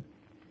me a minute.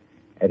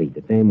 Eddie,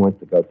 the dame wants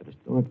to go to the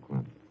Stock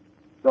Club.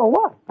 So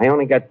what? I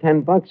only got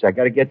 $10. I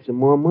got to get some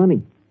more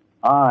money.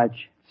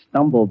 Arch,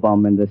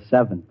 stumblebum in the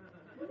 7th.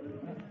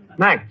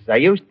 Max, are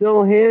you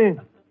still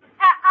here?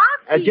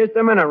 Archie. Just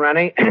a minute,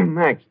 Rennie.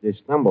 Max, this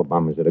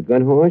stumblebum, is it a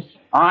good horse?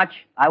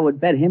 Arch, I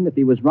would bet him if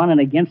he was running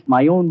against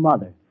my own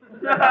mother.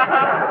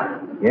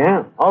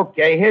 Yeah?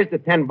 Okay, here's the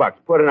 $10.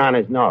 Put it on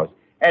his nose.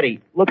 Eddie,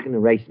 look in the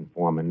racing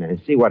form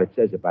and see what it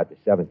says about the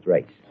 7th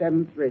race.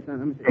 7th race. Let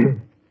me see.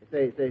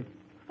 say,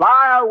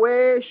 Fly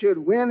Away should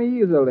win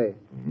easily.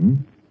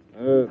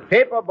 Mm-hmm.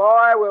 Paper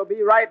Boy will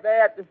be right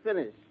there at the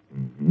finish.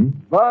 Mm-hmm.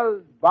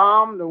 Buzz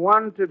Bomb, the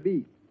one to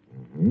beat.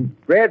 Mm-hmm.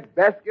 Fred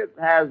Beskett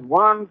has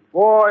won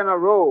 4 in a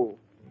row.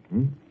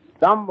 Mm-hmm.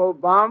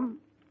 Stumblebum,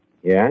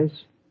 Yes?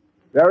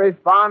 very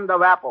fond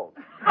of apples.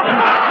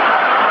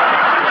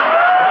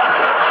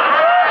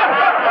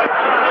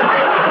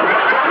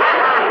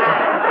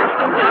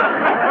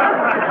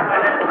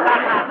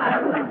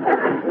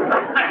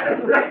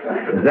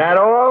 Is that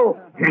all?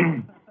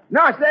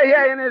 No, say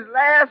here, in his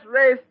last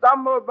race,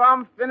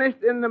 Stumblebum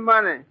finished in the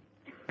money.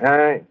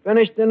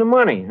 Finished in the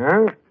money,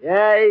 huh?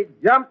 Yeah, he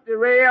jumped the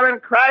rail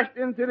and crashed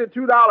into the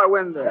 $2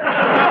 window.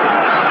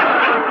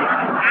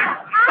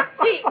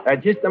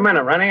 Just a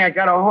minute, Rennie. I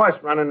got a horse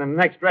running in the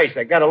next race.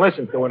 I got to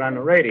listen to it on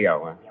the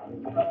radio.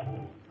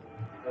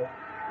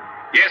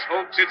 Yes,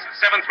 folks, it's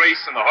the 7th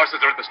race, and the horses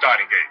are at the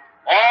starting gate.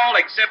 All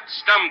except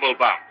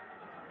Stumblebum.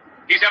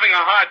 He's having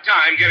a hard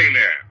time getting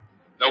there.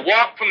 The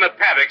walk from the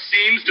paddock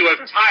seems to have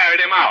tired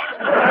him out.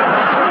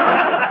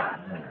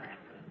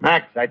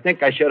 Max, I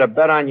think I should have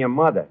bet on your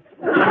mother.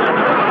 Well,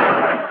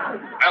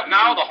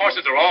 now the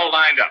horses are all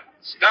lined up.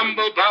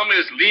 Stumblebum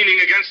is leaning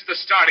against the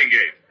starting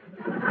gate.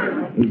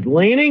 He's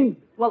leaning?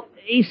 Well,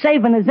 he's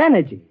saving his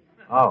energy.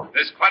 Oh.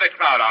 There's quite a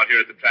crowd out here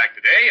at the track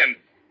today, and...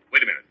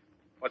 Wait a minute.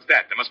 What's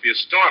that? There must be a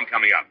storm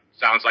coming up.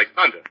 Sounds like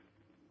thunder.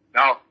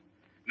 No,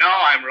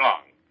 I'm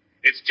wrong.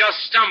 It's just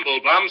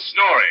Stumblebum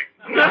snoring.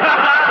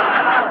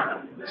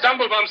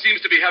 Stumblebum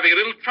seems to be having a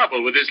little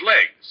trouble with his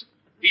legs.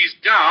 He's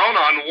down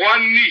on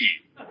one knee.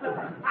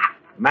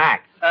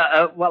 Max.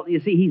 Well, you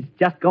see, he's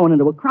just going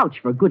into a crouch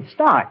for a good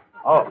start.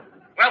 Oh.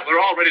 Well, we're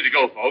all ready to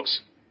go,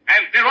 folks.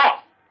 And they're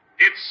off.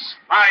 It's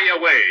Fly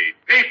Away,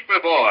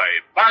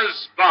 Paperboy,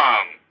 Buzz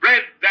Bomb,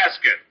 Bread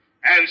Basket,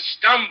 and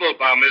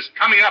Stumblebum is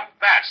coming up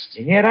fast.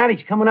 You hear that?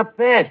 He's coming up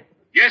fast.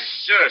 Yes,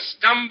 sir.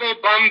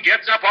 Stumblebum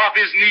gets up off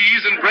his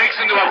knees and breaks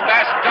into a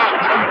fast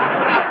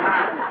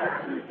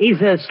dog.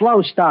 He's a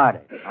slow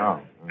starter. Oh.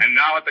 And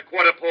now at the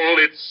quarter pole,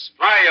 it's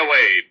Fly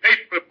Away,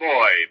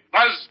 Paperboy,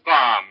 Buzz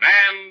Bomb,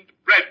 and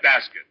Bread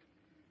Basket.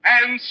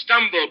 And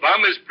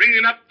Stumblebum is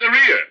bringing up the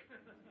rear.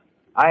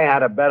 I had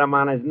to bet him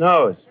on his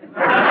nose.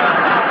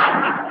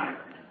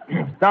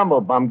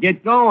 Stumblebum,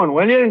 get going,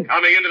 will you?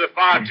 Coming into the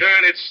far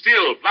turn, it's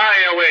still Fly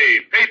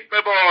Away,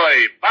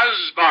 Paperboy,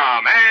 Buzz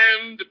Bomb,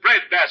 and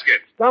Bread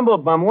Basket.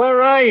 Stumblebum,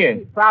 where are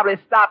you? Probably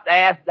stopped to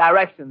ask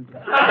directions.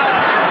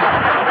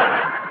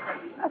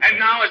 And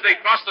now, as they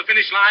cross the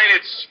finish line,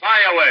 it's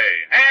Fly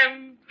Away,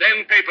 and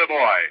then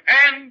Paperboy,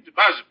 and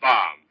Buzz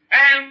Bomb,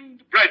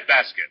 and Bread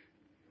Basket.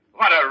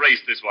 What a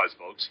race this was,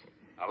 folks.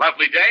 A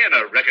lovely day and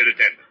a record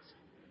attendance.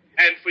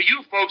 And for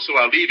you folks who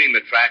are leaving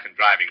the track and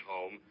driving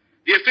home,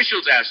 the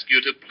officials ask you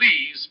to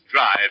please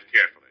drive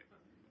carefully.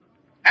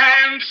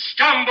 And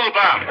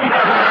Stumblebum!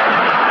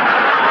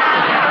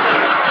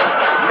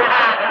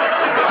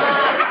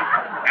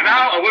 And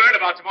now, a word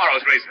about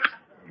tomorrow's races.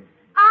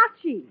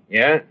 Archie,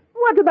 Yeah?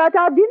 what about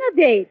our dinner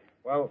date?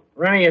 Well,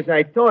 Rennie, as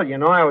I told you,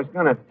 I was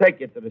going to take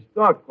you to the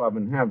Stork Club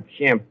and have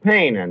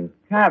champagne and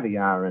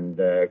caviar and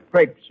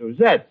crepe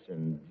Suzettes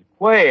and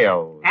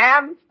quail.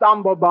 And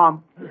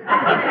Stumblebum.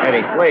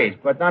 Eddie, please.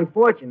 But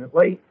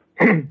unfortunately,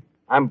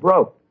 I'm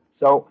broke.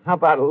 So how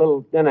about a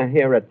little dinner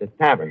here at the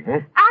tavern, huh?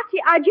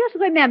 Archie, I just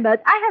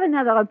remembered. I have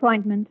another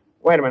appointment.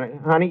 Wait a minute,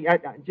 honey.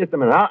 Just a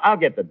minute. I'll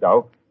get the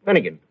dough.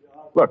 Finnegan,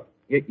 look,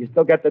 you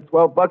still got the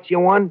 $12 you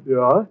won?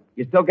 Yeah?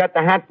 You still got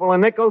the hat full of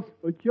nickels?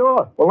 Well,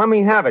 sure. Well, let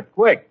me have it,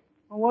 quick.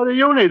 Well, what do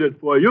you need it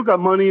for? You got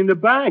money in the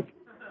bank.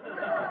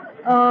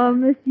 Oh,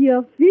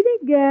 Monsieur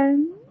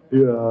Finnegan.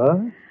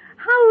 Yeah?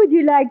 How would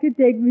you like to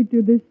take me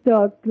to the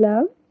Stork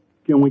Club?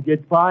 Can we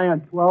get by on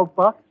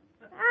 $12?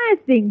 I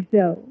think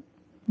so.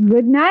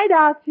 Good night,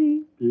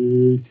 Archie.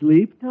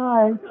 Sleep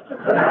tight.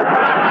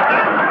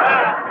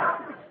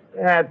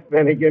 That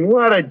Finnegan,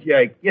 what a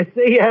jerk. You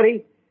see,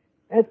 Eddie?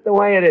 That's the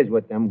way it is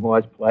with them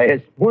horse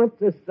players. Once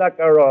a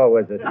sucker,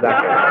 always a sucker.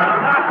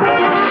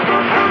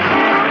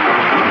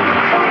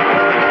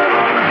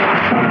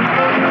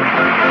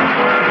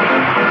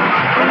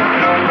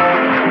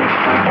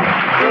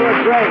 You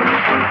were great.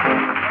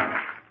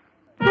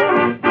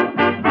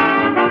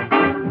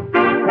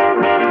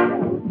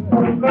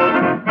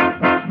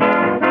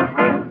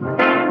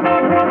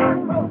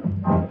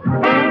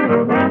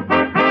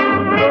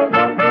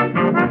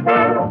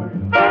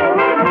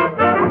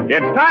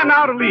 It's time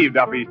now to leave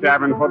Duffy's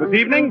Tavern for this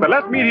evening, but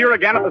let's meet here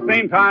again at the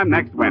same time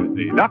next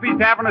Wednesday. Duffy's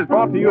Tavern is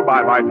brought to you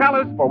by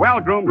Vitalis for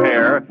well-groomed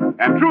hair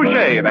and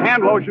Trouchet, the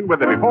hand lotion with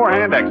the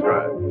beforehand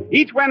extra.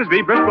 Each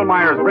Wednesday,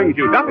 Bristol-Myers brings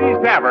you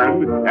Duffy's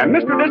Tavern and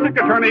Mr. District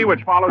Attorney,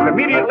 which follows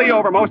immediately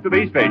over most of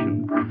these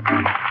stations.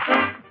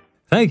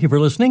 Thank you for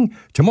listening.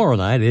 Tomorrow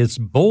night it's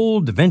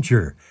Bold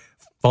Venture,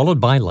 followed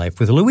by Life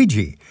with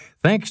Luigi.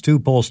 Thanks to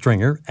Paul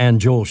Stringer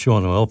and Joel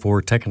Schoenwell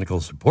for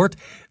technical support.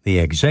 The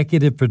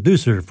executive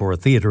producer for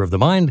Theater of the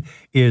Mind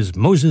is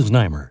Moses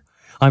Neimer.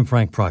 I'm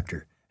Frank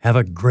Proctor. Have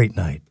a great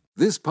night.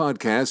 This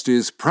podcast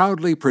is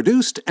proudly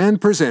produced and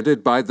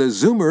presented by the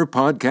Zoomer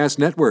Podcast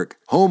Network,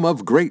 home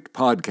of great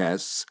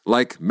podcasts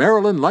like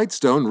Marilyn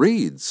Lightstone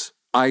Reads,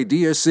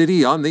 Idea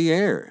City on the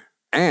Air,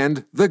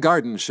 and The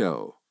Garden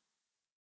Show.